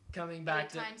story. Coming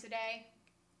back 8 times a day.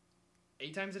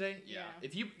 8 times a day? Yeah.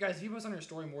 If you post on your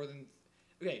story more than...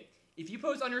 Okay, if you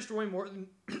post on your story more than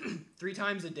 3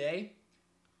 times a day,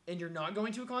 and you're not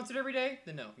going to a concert every day,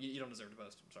 then no, you don't deserve to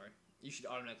post. I'm sorry. You should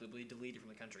automatically be deleted from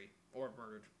the country. Or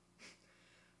murdered.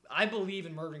 I believe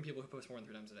in murdering people who post more than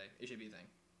 3 times a day. It should be a thing.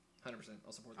 100%.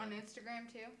 I'll support that. On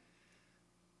Instagram, too?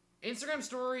 Instagram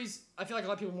stories, I feel like a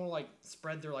lot of people more like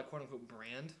spread their like quote unquote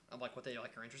brand of like what they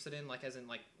like are interested in, like as in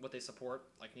like what they support,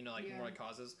 like you know like more like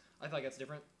causes. I feel like that's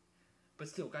different. But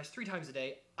still, guys, 3 times a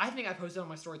day. I think I posted on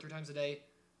my story 3 times a day.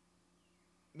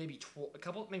 Maybe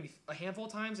a handful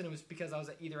of times, and it was because I was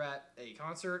either at a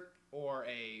concert or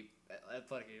a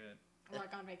athletic event. Or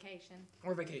like on vacation.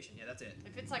 Or vacation, yeah, that's it.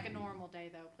 If it's like a normal day,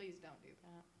 though, please don't do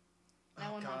that.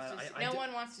 No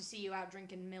one wants to see you out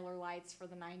drinking Miller Lights for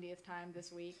the 90th time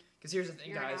this week. Because here's the thing,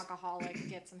 You're guys. You're an alcoholic.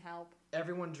 Get some help.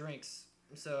 Everyone drinks,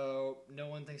 so no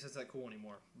one thinks it's that cool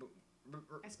anymore.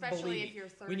 Especially if you're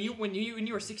 30. When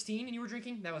you were 16 and you were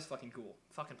drinking, that was fucking cool.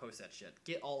 Fucking post that shit.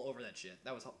 Get all over that shit.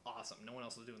 That was awesome. No one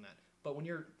else was doing that. But when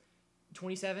you're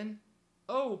 27,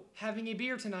 having a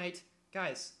beer tonight,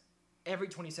 guys. Every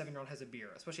 27-year-old has a beer,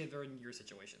 especially if they're in your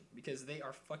situation, because they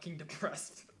are fucking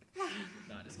depressed.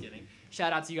 Not just kidding.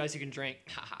 Shout out to you guys who can drink.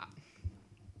 Haha.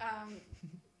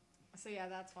 So yeah,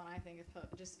 that's one I think is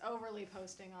just overly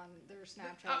posting on their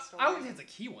Snapchat story. I don't think that's a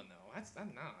key one though.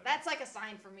 I'm not. That's like a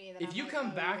sign for me that if I'm you like, come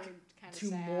back to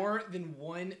sad. more than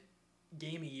one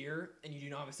game a year and you do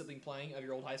not have a sibling playing of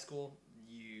your old high school,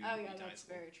 you. Oh yeah, that's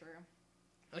very true.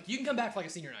 Like you can come back for like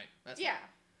a senior night. That's Yeah. fine.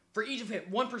 For each of it,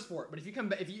 one per sport. But if you come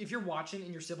back, if you're watching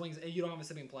and your siblings and you don't have a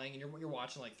sibling playing and you're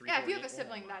watching like 3. Yeah, if you have a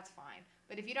sibling, that's fine.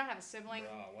 But if you don't have a sibling,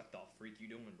 bro, what the freak you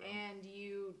doing, bro? and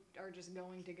you are just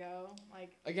going to go,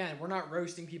 like, again, we're not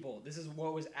roasting people. This is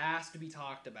what was asked to be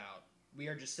talked about. We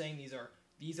are just saying these are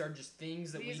just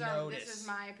things that we notice. This is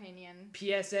my opinion.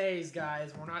 PSAs,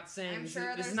 guys. We're not saying I'm this,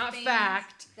 sure this is there's not things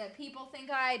fact. that people think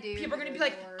I do. People are gonna be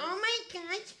like, "Oh my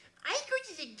gosh, I go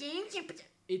to the games."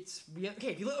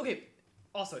 Okay.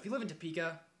 Also, if you live in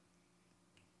Topeka,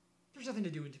 there's nothing to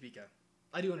do in Topeka.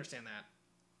 I do understand that.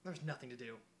 There's nothing to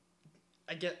do.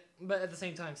 I get, but at the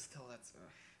same time, still that's.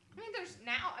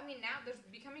 now there's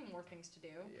becoming more things to do.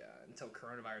 Yeah, until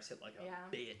coronavirus hit like a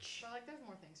bitch. But like, there's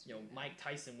more things to do. Mike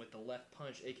Tyson with the left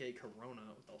punch, aka Corona.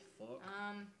 What the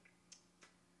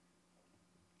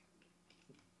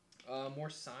fuck? More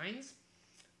signs.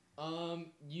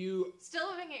 You still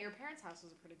living at your parents' house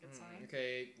is a pretty good sign.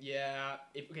 Okay, yeah.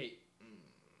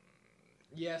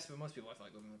 Yes, but most people I feel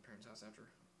like living in their parents' house after.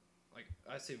 Like,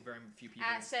 I see very few people.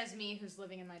 Says me, who's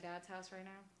living in my dad's house right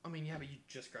now. I mean, yeah, but you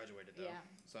just graduated though. Yeah.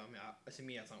 So I mean, to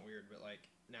me that's not weird, but like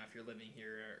now if you're living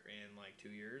here in like 2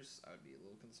 years, I would be a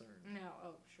little concerned.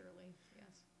 No, surely,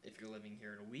 yes. If you're living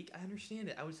here in a week, I understand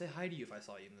it. I would say hi to you if I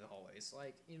saw you in the hallways,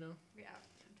 like Yeah.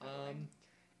 Totally.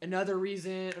 Another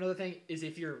thing is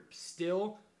if you're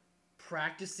still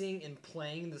practicing and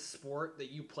playing the sport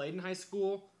that you played in high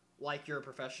school, like you're a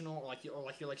professional, or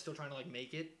you're like still trying to like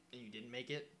make it and you didn't make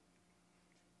it.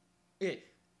 Okay,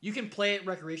 you can play it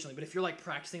recreationally, but if you're like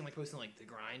practicing, like posting like the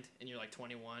grind, and you're like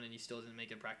 21 and you still didn't make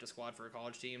a practice squad for a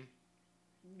college team,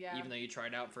 yeah, even though you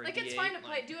tried out for a like D8, it's fine to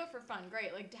play, do it for fun,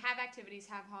 great. Like to have activities,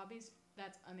 have hobbies,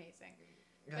 that's amazing.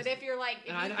 Guys, but if you're like,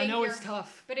 I know it's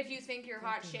tough. But if you think you're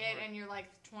hot shit and you're like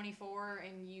 24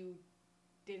 and you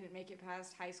didn't make it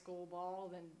past high school ball,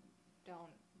 then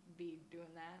don't be doing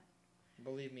that.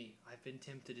 Believe me, I've been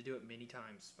tempted to do it many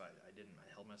times, but I didn't.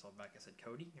 I held myself back. I said,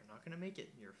 Cody, you're not going to make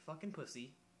it. You're a fucking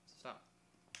pussy. Stop.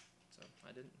 So,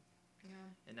 I didn't. Yeah.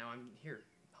 And now I'm here.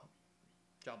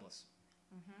 Jobless.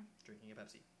 Mm-hmm. Drinking a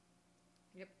Pepsi.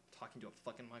 Yep. Talking to a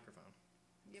fucking microphone.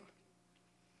 Yep.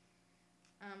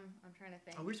 I'm trying to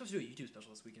think. Oh, we're supposed to do a YouTube special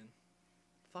this weekend.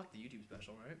 Fuck the YouTube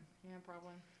special, right? Yeah,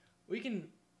 probably. We can...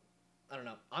 I don't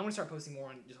know. I'm going to start posting more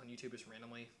on YouTube just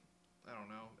randomly. I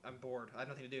don't know. I'm bored. I have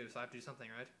nothing to do, so I have to do something,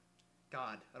 right?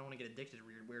 God, I don't want to get addicted to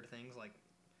weird things like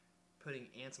putting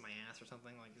ants in my ass or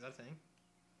something. Like, is that a thing?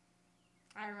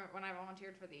 I remember when I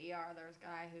volunteered for the ER, there was a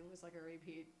guy who was like a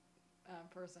repeat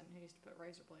person who used to put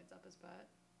razor blades up his butt.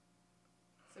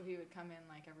 So he would come in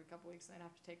like every couple weeks and they'd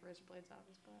have to take razor blades out of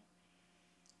his butt.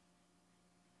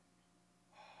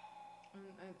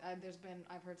 And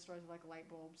I've heard stories of like light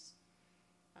bulbs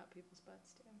up people's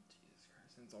butts too. Jesus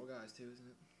Christ. And it's all guys too, isn't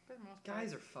it? For the most part.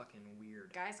 Guys are fucking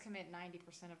weird. Guys commit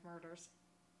 90% of murders.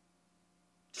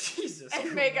 Jesus and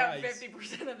Christ. make up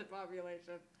 50% of the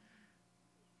population.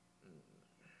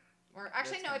 Or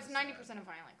actually, no, it's 90% of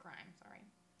violent crime. Sorry.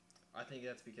 I think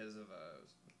that's because of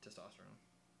testosterone.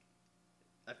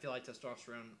 I feel like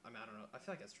testosterone. I don't know. I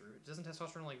feel like that's true. Doesn't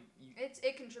testosterone like?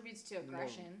 It contributes to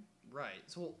aggression. Right.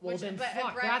 So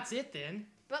that's it then.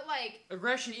 But like.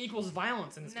 Aggression equals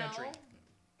violence in this country.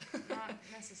 Not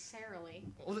necessarily.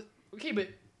 Well, okay, but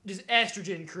does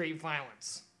estrogen create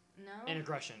violence? No. And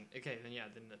aggression. Okay, then yeah,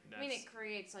 then that's... I mean, it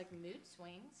creates like mood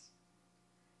swings,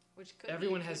 which could.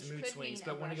 Everyone has mood swings,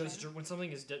 but when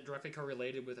something is directly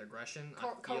correlated with aggression,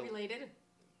 correlated.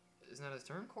 Isn't that a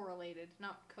term? Correlated,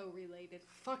 not co-related.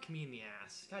 Fuck me in the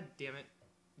ass. God damn it.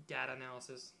 Data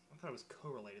analysis. I thought it was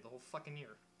correlated the whole fucking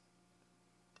year.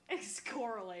 It's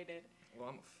correlated. Well,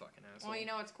 I'm a fucking asshole. Well, you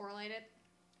know what's correlated?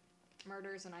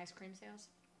 Murders and ice cream sales.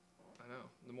 I know.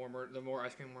 The more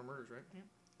ice cream, more murders, right?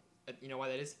 Yeah. You know why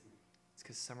that is? It's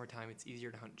because summertime, it's easier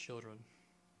to hunt children.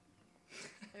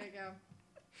 There you go.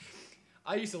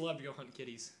 I used to love to go hunt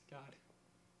kitties. God.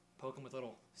 Poke them with a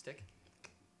little stick.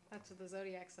 That's what the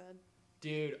Zodiac said.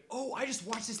 Dude. Oh, I just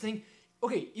watched this thing.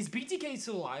 Okay, is BTK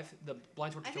still alive? The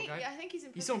blind torture kill guy? Yeah, I think he's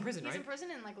in prison. He's still in prison, right? He's in prison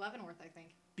in like Leavenworth, I think.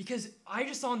 Because I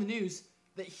just saw in the news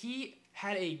that he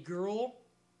had a girl...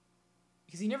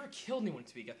 Because he never killed anyone in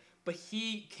Topeka, but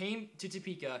he came to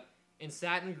Topeka and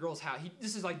sat in a girl's house.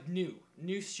 This is like new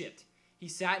shit. He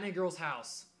sat in a girl's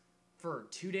house for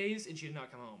 2 days and she did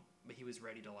not come home. But he was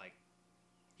ready to like...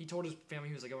 He told his family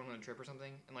he was like going on a trip or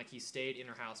something, and like he stayed in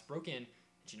her house, broke in, and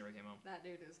she never came home. That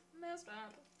dude is messed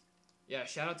up. Yeah,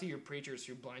 shout out to your preachers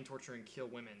who blind torture and kill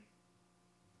women.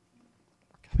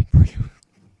 We're coming for you.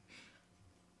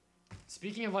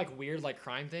 Speaking of like weird like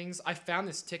crime things, I found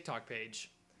this TikTok page.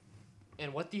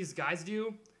 And what these guys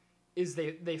do is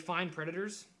they find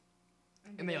predators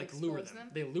and they like lure expose them.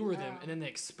 They lure them, and then they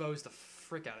expose the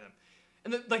frick out of them.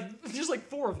 And then, like, there's like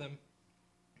 4 of them.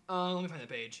 Let me find the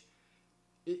page.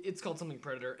 It's called something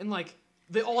Predator, and like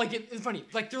they all like it's funny.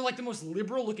 Like they're like the most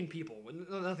liberal looking people.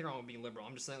 Nothing wrong with being liberal.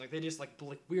 I'm just saying like they just like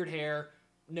weird hair,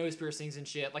 nose piercings and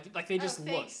shit. Like they just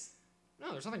look.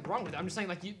 No, there's nothing wrong with it. I'm just saying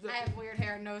like you. I have weird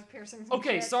hair, nose piercings. And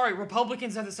okay, shit. sorry.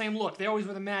 Republicans have the same look. They always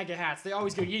wear the MAGA hats. They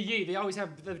always go yee yee. They always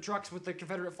have the trucks with the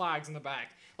Confederate flags in the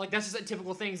back. Like that's just like,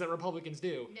 typical things that Republicans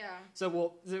do. Yeah. So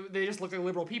well, they just look like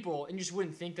liberal people, and you just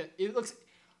wouldn't think that it looks.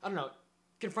 I don't know.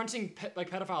 Confronting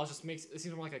pedophiles just makes it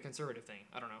seems more like a conservative thing.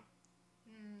 I don't know.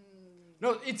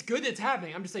 No, it's good that it's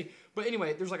happening. I'm just saying. But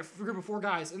anyway, there's like a group of 4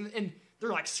 guys, and they're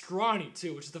like scrawny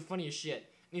too, which is the funniest shit.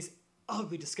 And these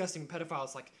ugly, disgusting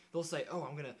pedophiles, like they'll say, "Oh,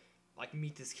 I'm gonna like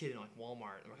meet this kid in like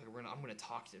Walmart. And I'm gonna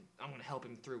talk to him. I'm gonna help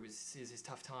him through his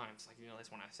tough times. Like they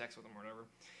just want to have sex with him or whatever."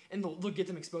 And they'll get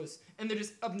them exposed, and they're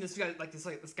just up in this guy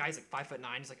this guy's like 5'9".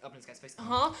 He's like up in this guy's face.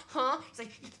 He's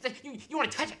like you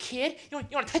want to touch a kid? You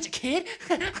want to touch a kid?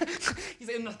 He's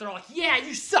like, and they're like, "Yeah,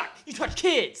 you suck. You touch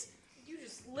kids."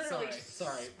 Literally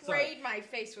sprayed my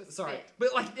face with spit.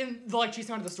 But like, and they'll like chase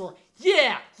him out of the store.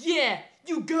 Yeah,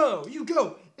 you go.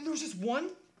 And there was just one,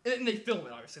 and they film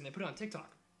it obviously, and they put it on TikTok,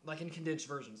 like in condensed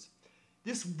versions.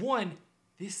 This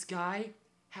guy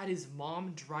had his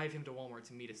mom drive him to Walmart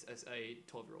to meet as a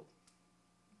 12-year-old.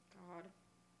 God.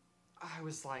 I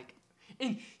was like,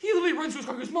 and he literally runs to his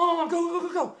car and goes, "Mom,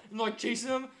 go. And they're like chasing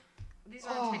him. These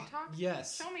are on TikTok?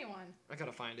 Yes. Show me one. I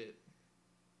gotta find it.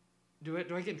 Do I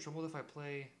get in trouble if I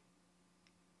play?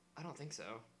 I don't think so.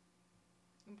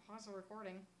 You can pause the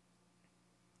recording.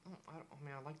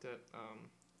 I like to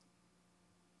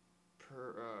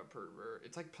pervert.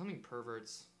 It's like something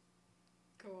perverts.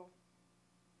 Cool.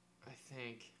 I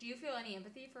think. Do you feel any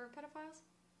empathy for pedophiles?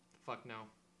 Fuck no.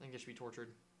 I think it should be tortured.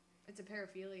 It's a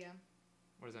paraphilia.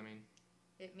 What does that mean?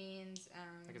 It means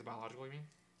like it's biological, you mean?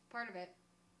 Part of it.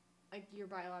 Like you're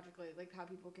biologically, like how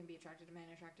people can be attracted to men,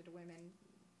 attracted to women,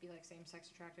 be like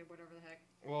same-sex attracted, whatever the heck.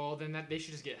 Well, then they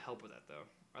should just get help with that though.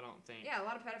 I don't think. Yeah, a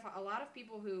lot of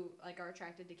people who like are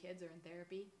attracted to kids are in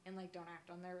therapy and like don't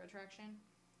act on their attraction,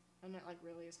 and it like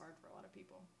really is hard for a lot of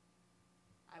people.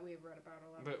 We've read about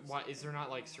a lot. But why is there not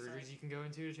like surgeries you can go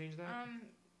into to change that?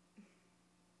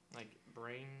 Like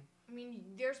brain. I mean,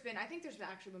 I think there's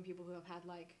actually been people who have had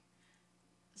like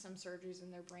some surgeries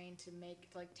in their brain to make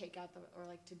like take out or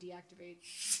like to deactivate.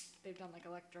 They've done like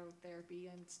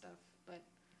electrotherapy and stuff, but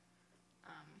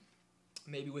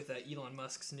maybe with Elon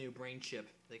Musk's new brain chip,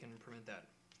 they can prevent that.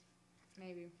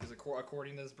 Maybe. Because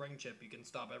according to this brain chip, you can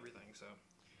stop everything. So,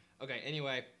 okay.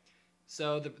 Anyway,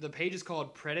 so the page is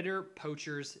called Predator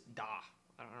Poachers Da.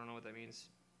 I don't know what that means.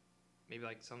 Maybe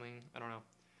like something. I don't know.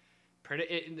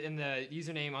 And the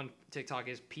username on TikTok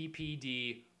is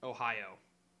PPD Ohio.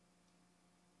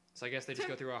 So I guess they just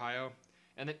go through Ohio,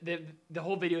 and the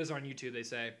whole video is on YouTube. They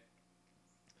say,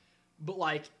 but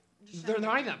like they're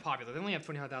not even that popular. They only have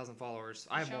 25,000 followers.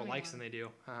 I have more likes than they do.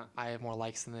 I have more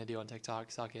likes than they do on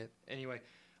TikTok. Suck it. Anyway,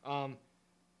 but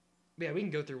yeah, we can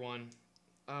go through one.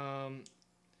 I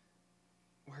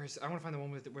want to find the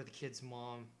one where the kid's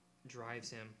mom drives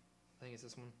him. I think it's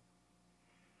this one.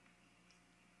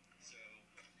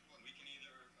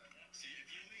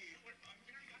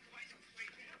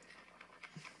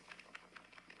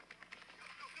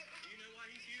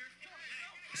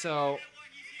 So,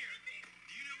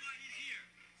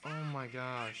 oh my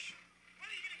gosh.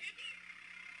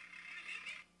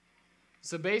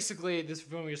 So basically, this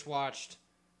film we just watched,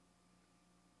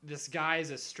 this guy is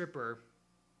a stripper.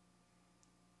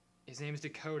 His name is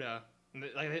Dakota.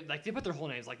 Like they put their whole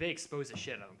names, like they expose the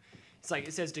shit out of him. It's like,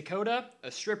 it says Dakota, a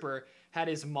stripper, had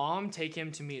his mom take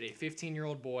him to meet a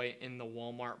 15-year-old boy in the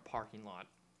Walmart parking lot.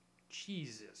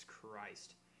 Jesus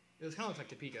Christ. It was kind of looks like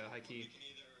Topeka, high key.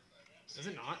 Does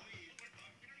it not?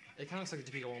 It kind of looks like a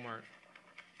Topeka Walmart.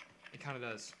 It kind of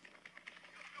does.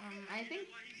 I think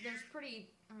there's pretty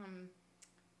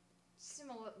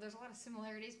similar. There's a lot of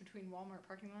similarities between Walmart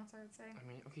parking lots, I would say. I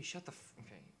mean, okay, shut the.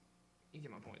 Okay, you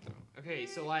get my point though. Okay,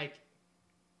 so like,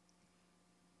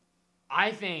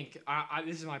 I think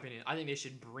this is my opinion. I think they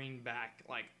should bring back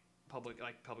like public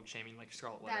shaming, like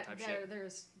Scarlet Letter type shit.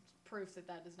 There's proof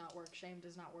that does not work. Shame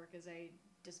does not work as a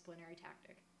disciplinary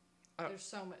tactic.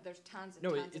 There's tons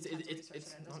of research that it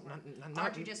doesn't work. Our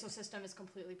judicial system is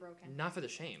completely broken. Not for the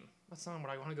shame. That's not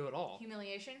what I want to go at all.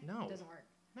 Humiliation? No. Doesn't work.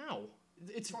 No.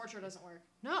 Torture doesn't work.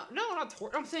 No, not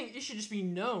torture. I'm saying it should just be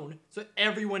known so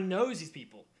everyone knows these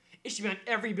people. It should be on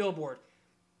every billboard.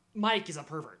 Mike is a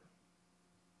pervert.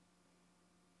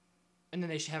 And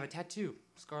then they should have a tattoo,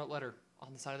 Scarlet Letter,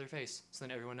 on the side of their face, so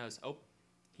then everyone knows, oh,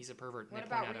 he's a pervert. What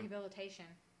about rehabilitation?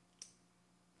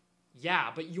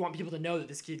 Yeah, but you want people to know that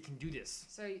this kid can do this.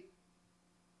 So,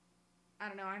 I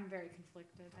don't know. I'm very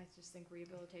conflicted. I just think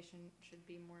rehabilitation should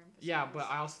be more emphasized. Yeah, but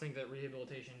I also think that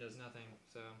rehabilitation does nothing.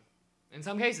 So, in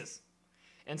some cases,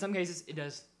 it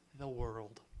does the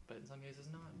world, but in some cases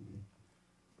not.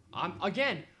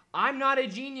 I'm not a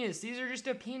genius. These are just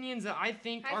opinions that I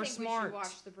think are smart. We should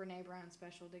watch the Brene Brown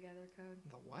special together, Code.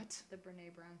 The what? The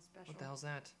Brene Brown special. What the hell's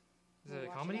that? Is it a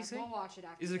watch comedy it thing? We'll watch it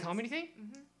after Is it a this. comedy thing?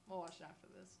 Mm-hmm. We'll watch it after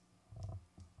this.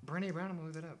 Brene Brown, I'm gonna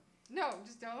look that up. No,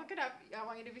 just don't look it up. I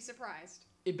want you to be surprised.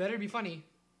 It better be funny.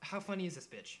 How funny is this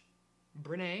bitch?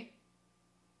 Brene? I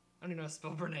don't even know how to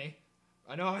spell Brene.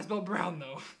 I know how I spell Brown,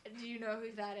 though. Do you know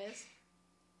who that is?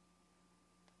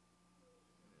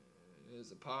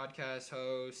 Is a podcast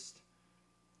host.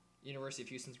 University of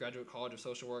Houston's Graduate College of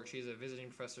Social Work. She's a visiting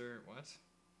professor. What?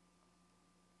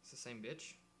 It's the same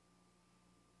bitch?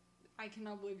 I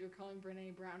cannot believe you're calling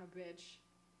Brene Brown a bitch.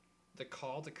 The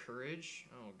Call to Courage?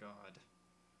 Oh, God.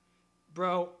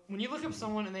 Bro, when you look up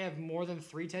someone and they have more than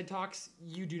 3 TED Talks,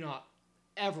 you do not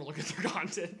ever look at their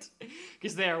content.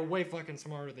 Because they are way fucking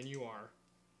smarter than you are.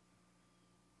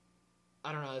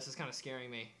 I don't know, this is kind of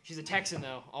scaring me. She's a Texan,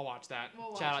 though. I'll watch that.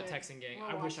 We'll Shout watch out it. Texan gang. We'll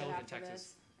I wish watch I it lived in after Texas.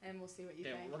 this, and we'll see what you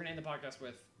Okay, think. we're going to end the podcast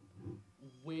with,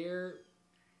 where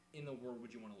in the world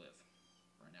would you want to live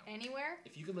right now? Anywhere?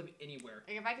 If you could live anywhere.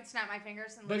 Like if I could snap my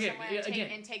fingers and But live again, somewhere and,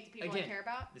 again, take the people I care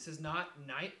about. This is not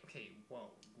night. Okay, whoa.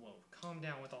 Calm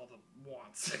down with all the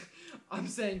wants. I'm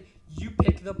saying you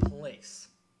pick the place.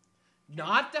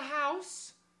 Not the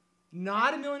house.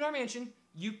 Not a $1 million mansion.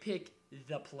 You pick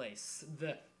the place.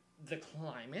 The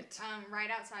climate.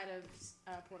 Right outside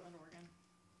of Portland, Oregon.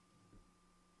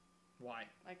 Why?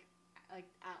 Like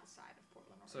outside of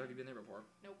Portland, Oregon. So have you been there before?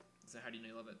 Nope. So how do you know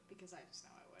you love it? Because I just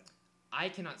know I would. I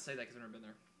cannot say that because I've never been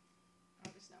there. I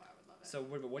just know I would love it. So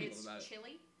what do you love about It's it?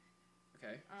 chilly.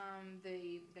 Okay.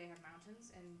 They have mountains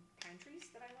and pine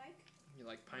trees that I like. You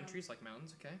like pine trees, like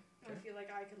mountains? Okay. I feel like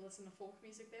I could listen to folk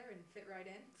music there and fit right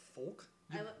in. Folk?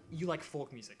 I You like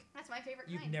folk music. That's my favorite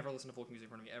You've kind. never listened to folk music in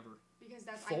front of me ever. Because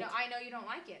that's Folk? I know you don't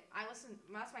like it.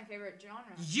 That's my favorite genre.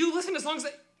 You listen to songs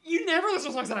that you never listen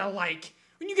to songs that I like.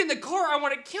 When you get in the car, I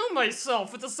want to kill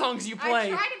myself with the songs you play. I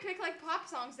try to pick like pop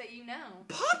songs that you know.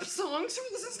 Pop songs? Who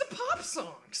listens to pop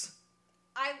songs?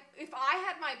 If I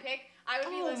had my pick, I would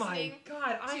be listening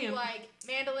God, like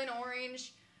Mandolin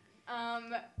Orange,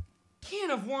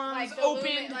 can of worms like the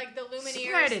open, like the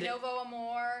Lumineers, spreaded. Novo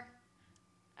Amor,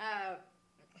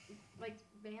 like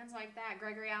bands like that.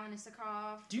 Gregory Alan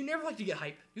Isakov. Do you never like to get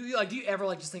hype? Do you ever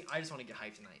like just think I just want to get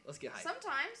hype tonight? Let's get hype.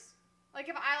 Sometimes, like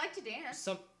if I like to dance,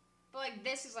 Some but like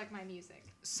this is like my music.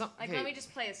 Like okay. let me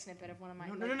just play a snippet of one of my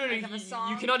No, like, of a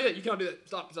song. you cannot do it. You cannot do it.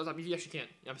 Stop. You actually can't.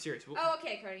 I'm serious. Oh,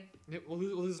 okay, Cody. We'll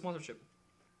lose the sponsorship.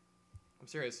 I'm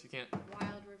serious. You can't.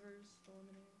 Wild Rivers, the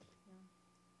Lumineers.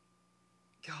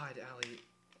 Yeah. God, Allie.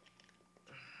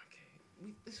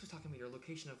 Okay. This was talking about your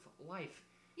location of life.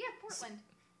 Yeah, Portland.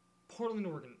 Portland,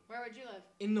 Oregon. Where would you live?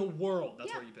 In the world.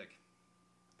 That's Yeah. where you pick.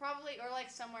 Probably, or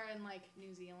like somewhere in like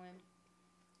New Zealand.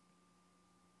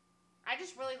 I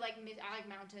just really like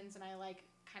mountains and I like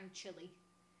kind of chilly.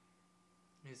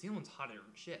 New Zealand's hotter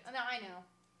than shit. No, I know,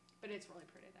 but it's really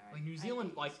pretty there. Like New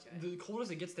Zealand, like the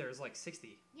coldest it gets there is like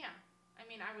 60. Yeah, I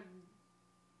mean I would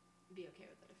be okay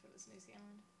with it if it was New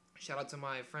Zealand. Shout out to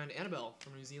my friend Annabelle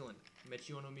from New Zealand. Met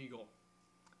you on Omegle.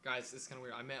 Guys, this is kind of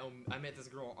weird. I met this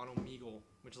girl on Omegle,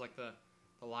 which is like the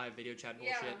live video chat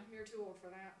bullshit. Yeah, you're too old for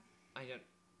that.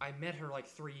 I met her like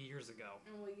 3 years ago.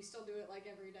 And well, you still do it like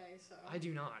every day, so. I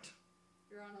do not.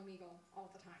 You're on Omegle all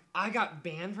the time. I got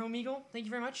banned from Omegle. Thank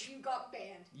you very much. You got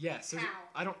banned. Yes.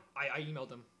 How? I emailed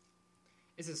them.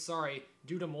 It says sorry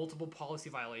due to multiple policy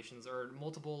violations or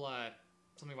multiple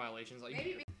something violations. Like,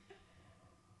 Maybe.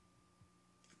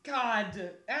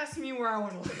 God, ask me where I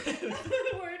want to live.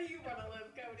 Where do you want to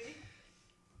live, Cody?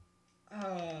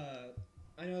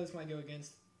 I know this might go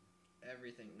against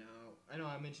everything now. I know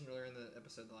I mentioned earlier in the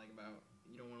episode that, like, about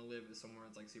you don't want to live somewhere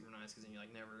that's like super nice because then you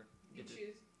like never get to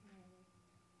choose.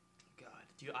 God,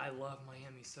 dude, I love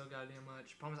Miami so goddamn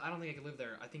much. Promise, I don't think I could live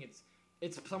there. I think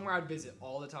it's somewhere I'd visit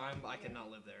all the time, but I could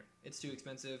not live there. It's too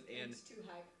expensive and It's too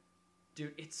hype.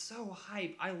 dude, it's so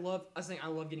hype. I love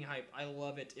getting hype. I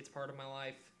love it. It's part of my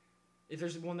life. If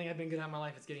there's one thing I've been good at in my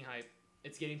life, it's getting hype.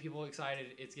 It's getting people excited.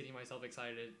 It's getting myself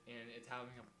excited, and it's having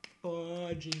a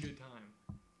fudging good time.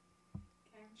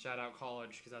 Okay. Shout out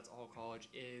college, because that's all college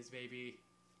is, baby.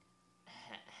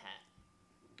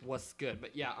 What's good?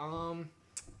 But yeah,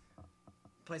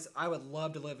 place I would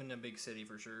love to live in a big city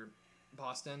for sure.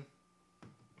 Boston.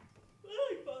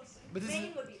 I like Boston. But this Maine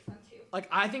is, would be fun too. like,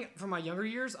 I think for my younger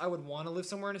years, I would want to live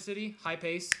somewhere in a city, high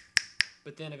pace,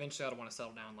 But then eventually I'd want to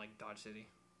settle down like Dodge City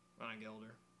when I get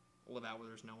older. Live out where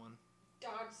there's no one.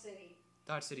 Dodge City.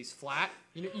 Dodge City's flat.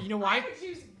 You know why? I would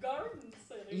choose Garden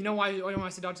City. You know why I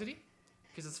say Dodge City?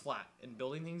 Because it's flat. And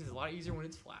building things is a lot easier when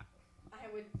it's flat.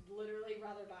 I would literally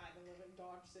rather die than live in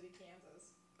Dodge City,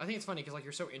 Kansas. I think it's funny because like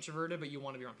you're so introverted, but you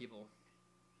want to be around people.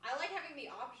 I like having the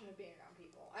option of being around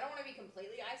people. I don't want to be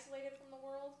completely isolated from the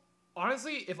world.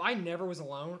 Honestly, if I never was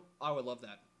alone, I would love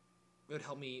that. It would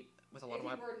help me with a lot of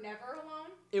my... If you were never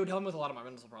alone? It would help me with a lot of my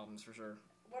mental problems, for sure.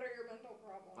 What are your mental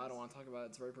problems? I don't want to talk about it.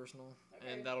 It's very personal.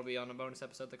 Okay. And that'll be on a bonus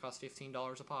episode that costs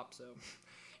 $15 a pop, so...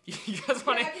 if you guys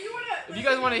want to... if you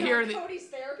guys want to hear the... Cody's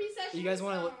therapy session, if you guys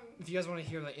want to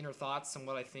hear the inner thoughts and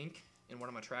what I think and what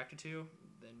I'm attracted to,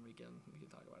 then we can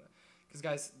talk about it. Because,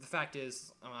 guys, the fact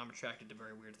is, I'm attracted to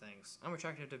very weird things. I'm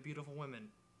attracted to beautiful women.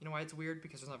 You know why it's weird?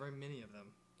 Because there's not very many of them.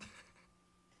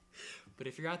 But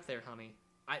if you're out there, honey...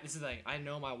 this is the thing. I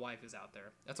know my wife is out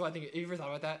there. That's why I think... Have you ever thought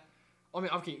about that? I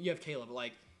mean, okay, you have Caleb, but,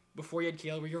 like, before you had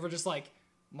Caleb, were you ever just, like,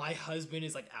 my husband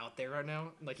is, like, out there right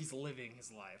now? Like, he's living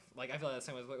his life. Like, I feel like the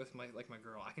same with my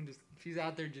girl. I can just... She's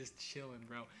out there just chilling,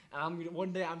 bro. And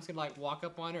one day, I'm just gonna, like, walk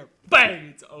up on her. Bang!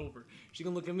 It's over. She's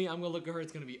gonna look at me. I'm gonna look at her.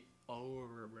 It's gonna be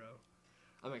over, bro.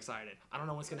 I'm excited. I don't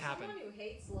know what's gonna happen. Someone who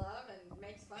hates love and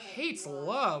makes fun of Hates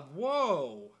love?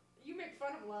 Whoa. You make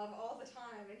fun of love all the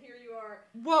time, and here you are.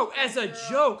 Whoa, as a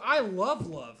joke. I love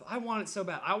love. I want it so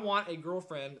bad. I want a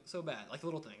girlfriend so bad. Like the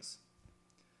little things.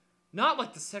 Not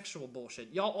like the sexual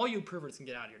bullshit. Y'all, all you perverts can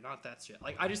get out of here. Not that shit.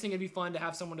 Like, I just think it'd be fun to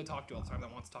have someone to talk to all the time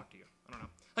that wants to talk to you. I don't know.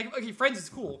 Like, okay, friends is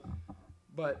cool.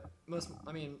 But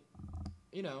I mean,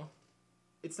 you know,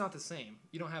 it's not the same.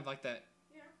 You don't have like that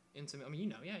intimate. I mean, you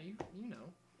know. Yeah, you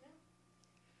know. Yeah.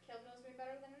 Caleb knows me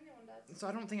better than anyone does. So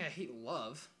I don't think I hate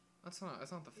love. That's not the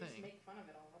You thing. just make fun of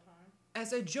it all the time.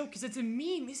 As a joke, because it's a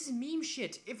meme. This is meme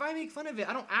shit. If I make fun of it,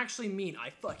 I don't actually mean I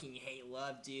fucking hate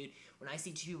love, dude. When I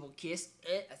see two people kiss,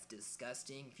 that's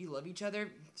disgusting. If you love each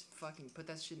other, just fucking put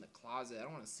that shit in the closet. I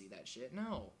don't want to see that shit.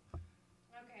 No.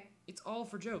 Okay. It's all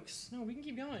for jokes. No, we can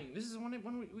keep going. This is one we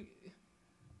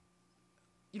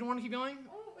You don't want to keep going?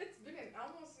 Oh, it's been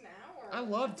almost an hour.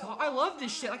 I love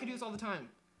this shit. I could do this all the time.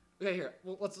 Okay, here.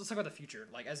 Well, let's talk about the future.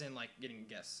 Like, as in, like, getting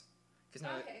guests. Because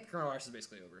now coronavirus is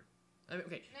basically over. I mean,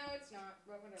 okay. No, it's not.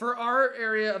 For our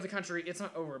area of the country, it's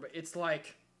not over, but it's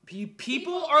like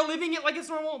people are living it like it's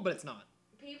normal, but it's not.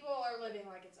 People are living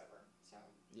like it's over. So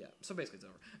yeah, so basically it's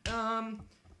over.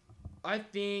 I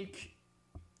think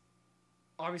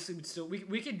obviously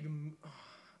we could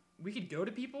go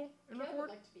to people and record.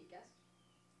 Would like to be a guest.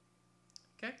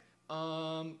 Okay.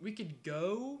 We could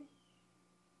go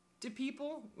to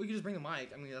people. We could just bring the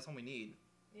mic. I mean, that's all we need.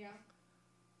 Yeah.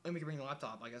 And we could bring the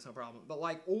laptop, I guess, no problem. But,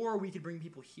 like, or we could bring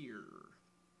people here.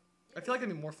 I feel like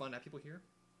that'd be more fun to have people here.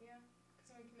 Yeah,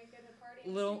 because we can make it a party.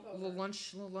 Little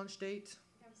lunch date.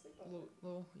 Have a sleepover.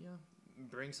 Little, yeah.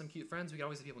 Bring some cute friends. We can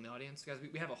always have people in the audience. Guys,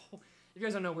 we have a whole... If you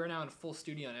guys don't know, we're now in a full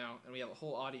studio now, and we have a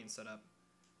whole audience set up.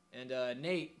 And,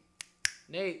 Nate.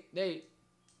 Yeah,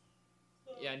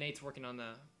 Nate's working on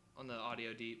the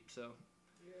audio deep, so...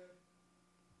 Yeah.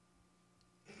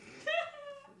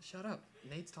 Shut up.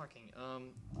 Nate's talking.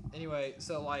 Anyway,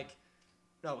 so, like...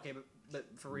 No, okay, but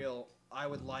for real, I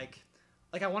would like...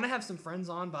 Like, I want to have some friends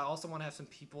on, but I also want to have some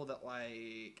people that,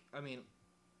 like... I mean...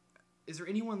 Is there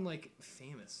anyone, like,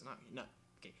 famous?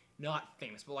 Not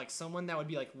famous, but, like, someone that would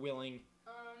be, like, willing...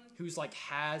 who's, like,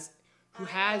 has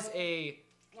a...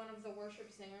 One of the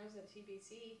worship singers at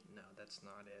TBC. No, that's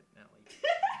not it, Allie.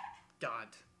 God,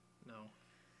 no.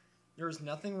 There is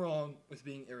nothing wrong with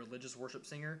being a religious worship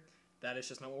singer. That is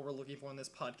just not what we're looking for on this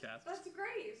podcast. That's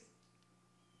Grace.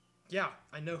 Yeah,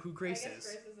 I know who Grace is. I guess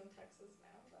Grace is in Texas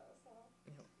now, though,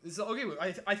 so... So,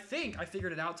 okay, I think I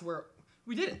figured it out to where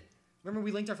we did it. Remember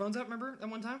we linked our phones up, remember, that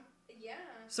one time? Yeah.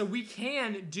 So we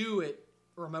can do it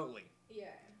remotely.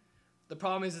 Yeah. The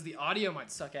problem is the audio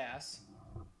might suck ass.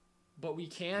 But we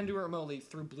can do it remotely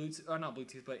through Bluetooth, or not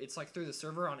Bluetooth, but it's like through the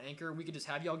server on Anchor. We could just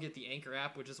have y'all get the Anchor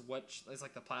app, which is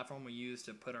like the platform we use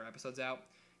to put our episodes out,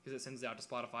 because it sends it out to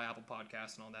Spotify, Apple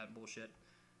Podcasts, and all that bullshit.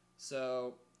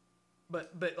 So,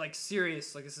 but like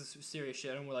serious, like this is serious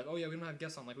shit, and we're like, oh yeah, we don't have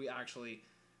guests on. Like we actually,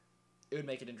 it would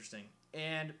make it interesting.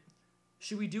 And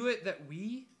should we do it that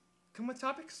we come with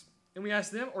topics and we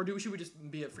ask them, or should we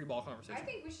just be a free ball conversation? I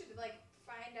think we should like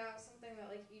find out something that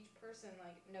like each person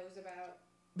like knows about.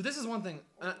 But this is one thing,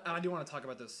 and I do want to talk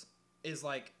about this, is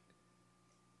like,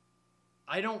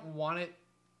 I don't want it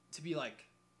to be like,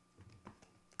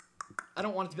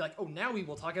 oh, now we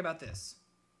will talk about this.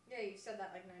 Yeah, you've said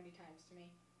that like 90 times to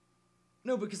me.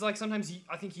 No, because like sometimes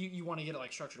I think you want to get it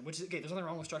like structured, which is, okay, there's nothing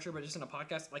wrong with structure, but just in a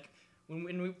podcast, like,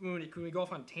 when we go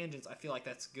off on tangents, I feel like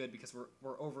that's good because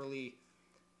we're overly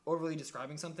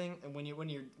describing something, and when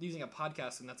you're using a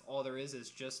podcast and that's all there is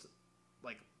just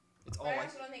like it's all. I like,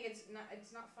 also don't think it's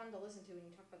not fun to listen to when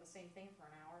you talk about the same thing for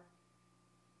an hour.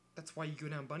 That's why you go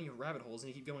down bunny rabbit holes and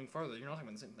you keep going farther. You're not talking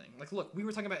about the same thing. Like, look, we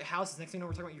were talking about houses. Next thing you know,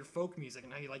 we're talking about your folk music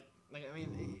and how you like I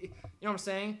mean, you know what I'm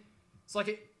saying? It's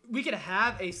like we could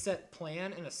have a set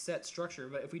plan and a set structure,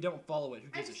 but if we don't follow it, who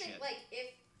gives a shit?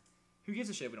 Who gives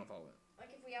a shit if we don't follow it? Like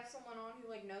if we have someone on who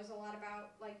like knows a lot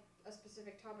about like a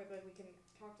specific topic, like we can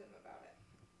talk to them about it.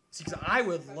 See, because I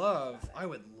would love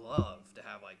to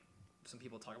have like some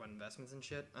people talk about investments and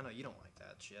shit. I know you don't like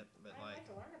that shit, but I'd like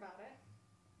to learn about it.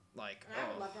 Like, and I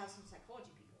would love to have some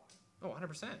psychology people on. Oh,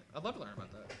 100%. I'd love to learn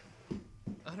about that.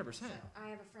 100%. So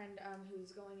I have a friend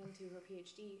who's going into her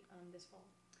PhD this fall.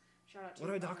 Shout out to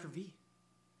What about Dr. V?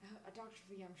 Dr.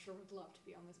 V, I'm sure would love to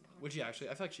be on this podcast. Would you actually?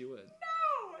 I feel like she would.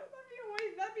 No,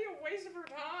 that'd be a waste of her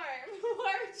time.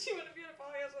 Why would she want to be on a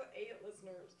podcast with 8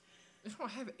 listeners? I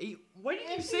don't have 8. Why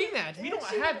did you say that? We don't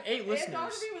have 8 listeners.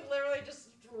 Dr. V would literally just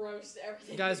roast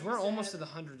everything. Guys, we're almost to the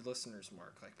 100 listeners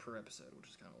mark, like per episode, which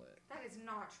is kind of lit. That is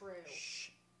not true.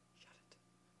 Shh, shut it.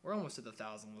 We're almost to the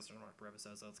 1,000 listener mark per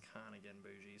episode, so it's kind of getting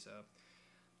bougie. So,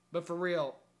 but for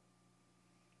real,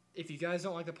 if you guys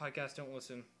don't like the podcast, don't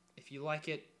listen. If you like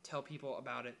it, tell people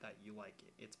about it that you like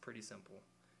it. It's pretty simple.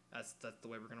 That's the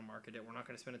way we're gonna market it. We're not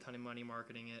gonna spend a ton of money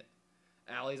marketing it.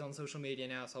 Allie's on social media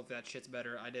now, so hopefully that shit's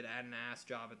better. I did add an ass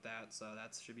job at that, so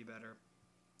that should be better.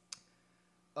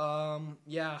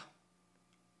 Yeah.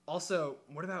 Also,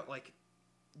 what about like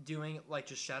doing like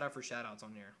just shout out for shout outs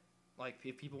on here? Like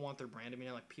if people want their brand to be,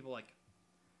 like people like,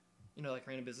 you know, like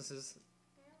random businesses.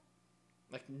 Yeah.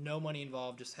 Like no money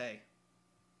involved, just hey.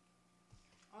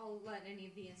 I'll ask any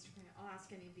of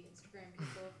the Instagram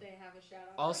people if they have a shout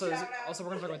out. Also, we're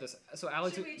gonna talk about this. So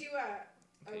Allie, should we do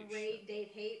a rate,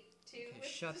 date, hate too? Okay, with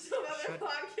shut some other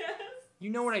podcasts. You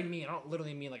know what I mean? I don't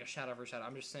literally mean like a shout out for shout out.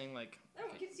 I'm just saying like. No,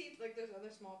 we can see if like there's other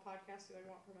small podcasts who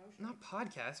want promotion. Not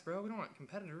podcasts, bro. We don't want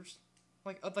competitors.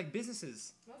 Like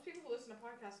businesses. Most people who listen to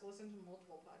podcasts listen to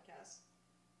multiple podcasts.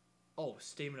 Oh,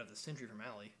 statement of the century from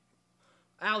Allie.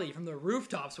 Allie from the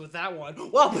rooftops with that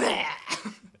one. Well,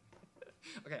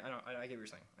 okay, I get what you're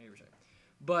saying.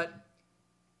 But,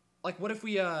 like, what if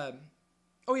we, oh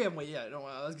yeah, wait, yeah, no,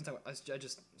 I was gonna talk about, I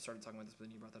just started talking about this, but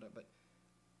then you brought that up, but,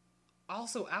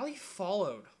 also, Allie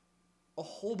followed a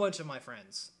whole bunch of my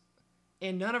friends,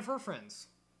 and none of her friends.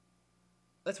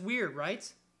 That's weird,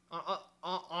 right?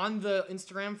 On the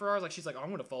Instagram for ours, like, she's like, oh,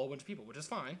 I'm gonna follow a bunch of people, which is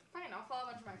fine. Fine, I'll follow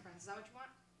a bunch of my friends. Is that what you want?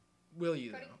 Will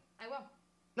you, Cody, though? I will.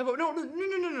 No, but no.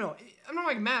 I'm not,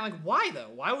 like, mad. Like, why, though?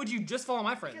 Why would you just follow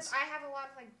my friends? Because I have a lot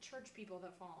of, like, church people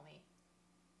that follow me.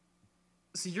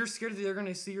 So you're scared that they're going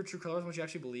to see your true colors and what you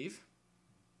actually believe?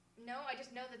 No, I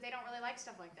just know that they don't really like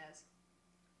stuff like this.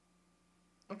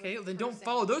 Okay, then don't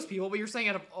follow those people, but you're saying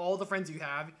out of all the friends you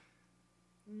have...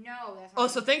 No, that's not... Oh,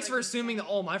 so thanks for assuming that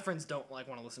all my friends don't, like,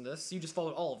 want to listen to this. You just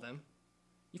followed all of them.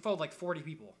 You followed, like, 40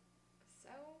 people.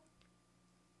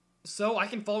 So I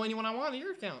can follow anyone I want on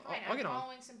your account. Fine, I'll get on. I'm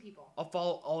following some people. I'll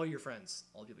follow all your friends.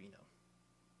 All the people you know.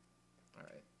 All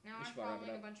right. Now I'm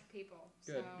following a bunch of people.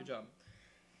 Good job.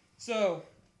 So,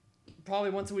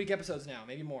 probably once a week episodes now.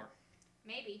 Maybe more.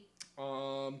 Maybe.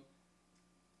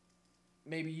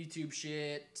 Maybe YouTube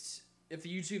shit. If the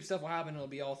YouTube stuff will happen, it'll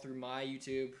be all through my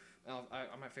YouTube. I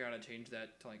might figure out how to change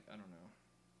that to, like, I don't know.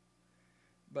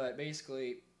 But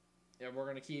basically, yeah, we're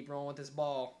going to keep rolling with this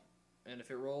ball. And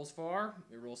if it rolls far,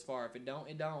 it rolls far. If it don't,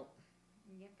 it don't.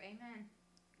 Yep, amen.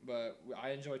 But I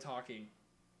enjoy talking,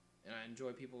 and I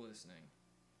enjoy people listening.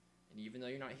 And even though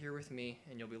you're not here with me,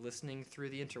 and you'll be listening through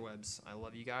the interwebs, I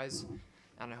love you guys,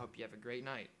 and I hope you have a great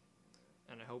night.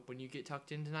 And I hope when you get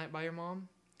tucked in tonight by your mom,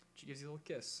 she gives you a little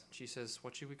kiss. She says,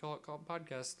 what should we call it? Called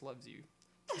podcast loves you.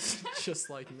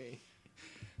 Just like me.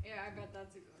 Yeah, I bet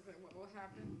that's exactly what will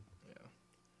happen. Yeah.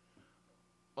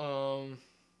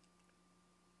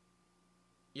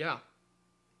 Yeah.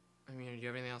 I mean, do you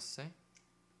have anything else to say?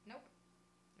 Nope.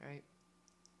 All right.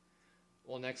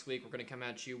 Well, next week we're going to come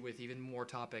at you with even more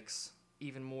topics,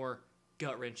 even more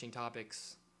gut-wrenching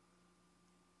topics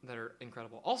that are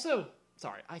incredible. Also,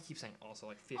 sorry, I keep saying also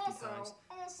like 50 times.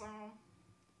 Also.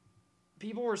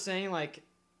 People were saying like,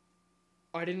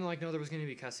 I didn't like know there was going to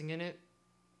be cussing in it.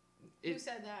 Who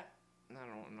said that? I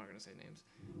don't know. I'm not going to say names.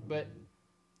 But,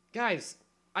 guys,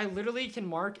 I literally can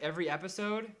mark every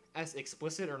episode as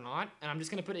explicit or not, and I'm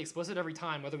just going to put explicit every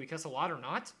time, whether we cuss a lot or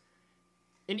not.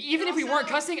 And even if we weren't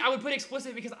cussing, I would put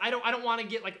explicit because I don't want to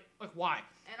get like why.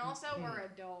 And also, we're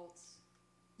adults.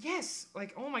 Yes,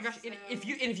 like oh my gosh. So, and if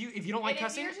you don't like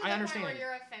cussing, I understand. If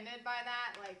you're offended by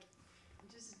that, like,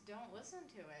 just don't listen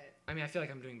to it. I mean, I feel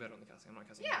like I'm doing better on the cussing. I'm not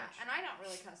cussing Yeah, that much. and I don't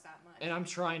really cuss that much. And I'm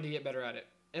trying to get better at it.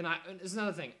 And it's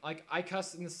another thing. Like, I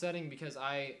cuss in the setting because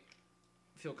I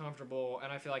feel comfortable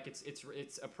and I feel like it's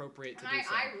appropriate to do so.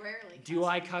 I rarely cuss. Do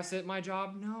I cuss at my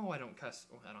job? No, I don't cuss.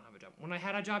 Well, I don't have a job. When I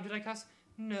had a job, did I cuss?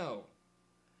 No.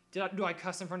 Do I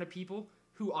cuss in front of people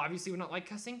who obviously would not like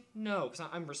cussing? No, because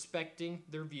I'm respecting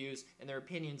their views and their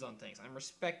opinions on things. I'm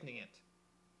respecting it.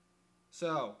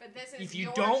 So, But this is if you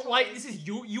your don't like, choice. this is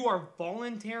you are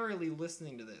voluntarily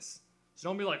listening to this. So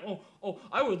don't be like, oh,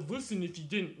 I would listen if you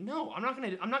didn't. No, I'm not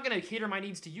gonna cater my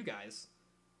needs to you guys.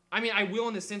 I mean, I will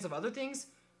in the sense of other things,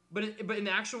 but in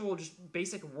the actual just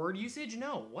basic word usage,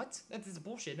 no. What? That's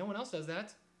bullshit. No one else does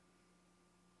that.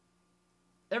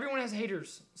 Everyone has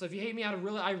haters. So if you hate me, I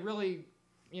really,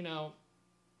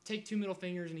 take 2 middle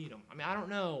fingers and eat them. I mean, I don't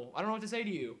know. I don't know what to say to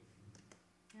you.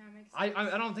 Yeah, it makes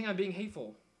sense. I don't think I'm being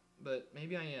hateful, but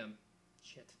maybe I am.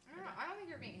 Shit. I don't think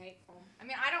you're being hateful. I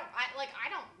mean, I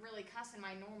don't really cuss in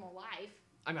my normal life.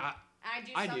 I mean,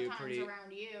 And I I do do sometimes pretty-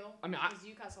 around you. I mean, because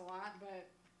you cuss a lot, but.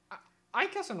 I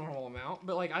cuss a normal amount,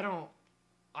 but like I don't.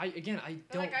 But don't.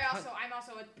 like I'm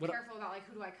also What- careful about like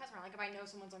who do I cuss around. Like if I know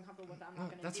someone's uncomfortable with that, I'm not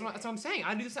gonna That's do what it. that's what I'm saying.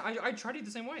 I do the same. I try to do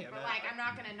the same way. I But mean, like I'm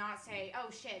not gonna not say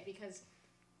oh shit because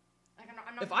like I'm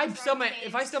not. if gonna I cuss stub around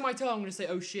my kids. toe, I'm gonna say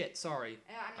oh shit, sorry.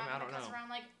 I'm not I gonna don't cuss know. around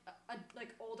like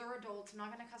older adults. I'm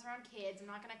not gonna cuss around kids. I'm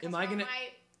not gonna cuss Am I around gonna- my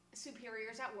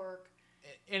superiors at work.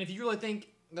 And if you really think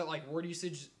that like word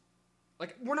usage,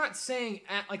 like we're not saying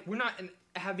we're not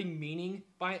having meaning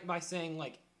by saying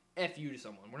like f you to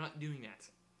someone. We're not doing that.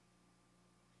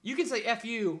 You can say f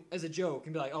you as a joke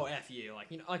and be like, oh f you,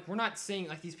 like we're not saying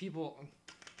like these people.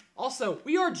 Also,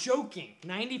 we are joking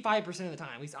 95% of the time.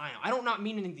 At least I am. I don't not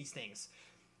mean any of these things.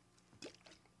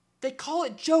 They call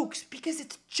it jokes because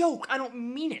it's a joke. I don't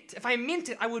mean it. If I meant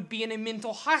it, I would be in a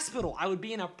mental hospital. I would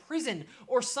be in a prison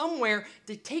or somewhere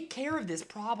to take care of this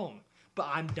problem. But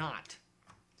I'm not.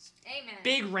 Amen.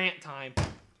 Big rant time.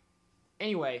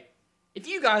 Anyway, if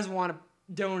you guys want to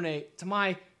donate to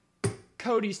my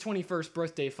Cody's 21st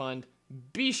birthday fund,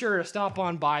 be sure to stop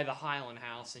on by the Highland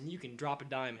House and you can drop a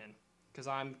dime in. Because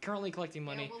I'm currently collecting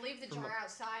money. Yeah, we'll leave the from jar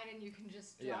outside and you can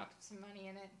just drop Yeah. some money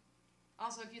in it.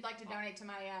 Also, if you'd like to donate to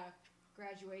my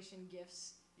graduation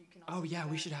gifts, you can also Oh yeah, do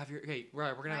we that. should have your. Okay,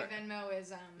 right. We're gonna. My Have, Venmo is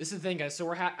this is the thing, guys. So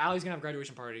Allie's gonna have a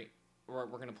graduation party. We're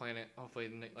gonna plan it hopefully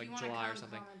in if like you wanna July or come,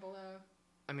 something. comment below.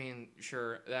 I mean,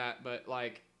 sure that, but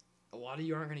like, a lot of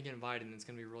you aren't gonna get invited, and it's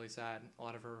gonna be really sad. A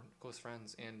lot of her close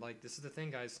friends, and like, this is the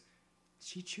thing, guys.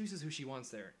 She chooses who she wants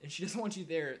there, and she doesn't want you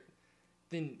there.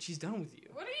 Then she's done with you.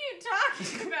 What are you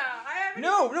talking about? I haven't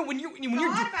No, when you're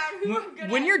thought about who I'm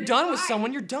gonna when you're done with invite.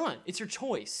 someone, you're done. It's your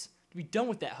choice to be done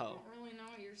with that I hoe. don't really know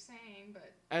what you're saying,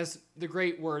 but As the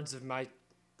great words of my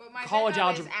my college Venmo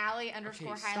algebra. is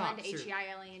Allie_Highland stop,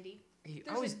 HEILAND. Hey,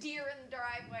 There's a deer in the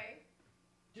driveway.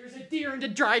 there's a deer in the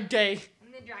dry day.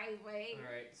 In the driveway. All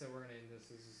right, so we're gonna end this.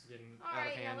 This is getting All out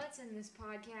right, of yeah, hand. let's end this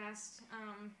podcast.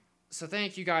 So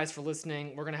thank you guys for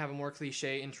listening. We're gonna have a more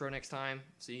cliche intro next time,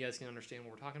 so you guys can understand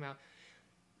what we're talking about.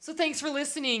 So thanks for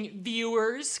listening,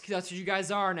 viewers. 'Cause that's what you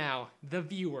guys are now, the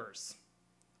viewers.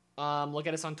 Look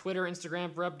at us on Twitter,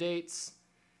 Instagram for updates,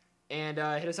 and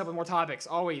hit us up with more topics.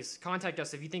 Always contact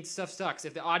us if you think stuff sucks.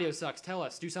 If the audio sucks, tell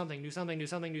us. Do something. Do something. Do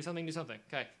something. Do something. Do something.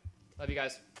 Okay. Love you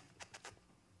guys.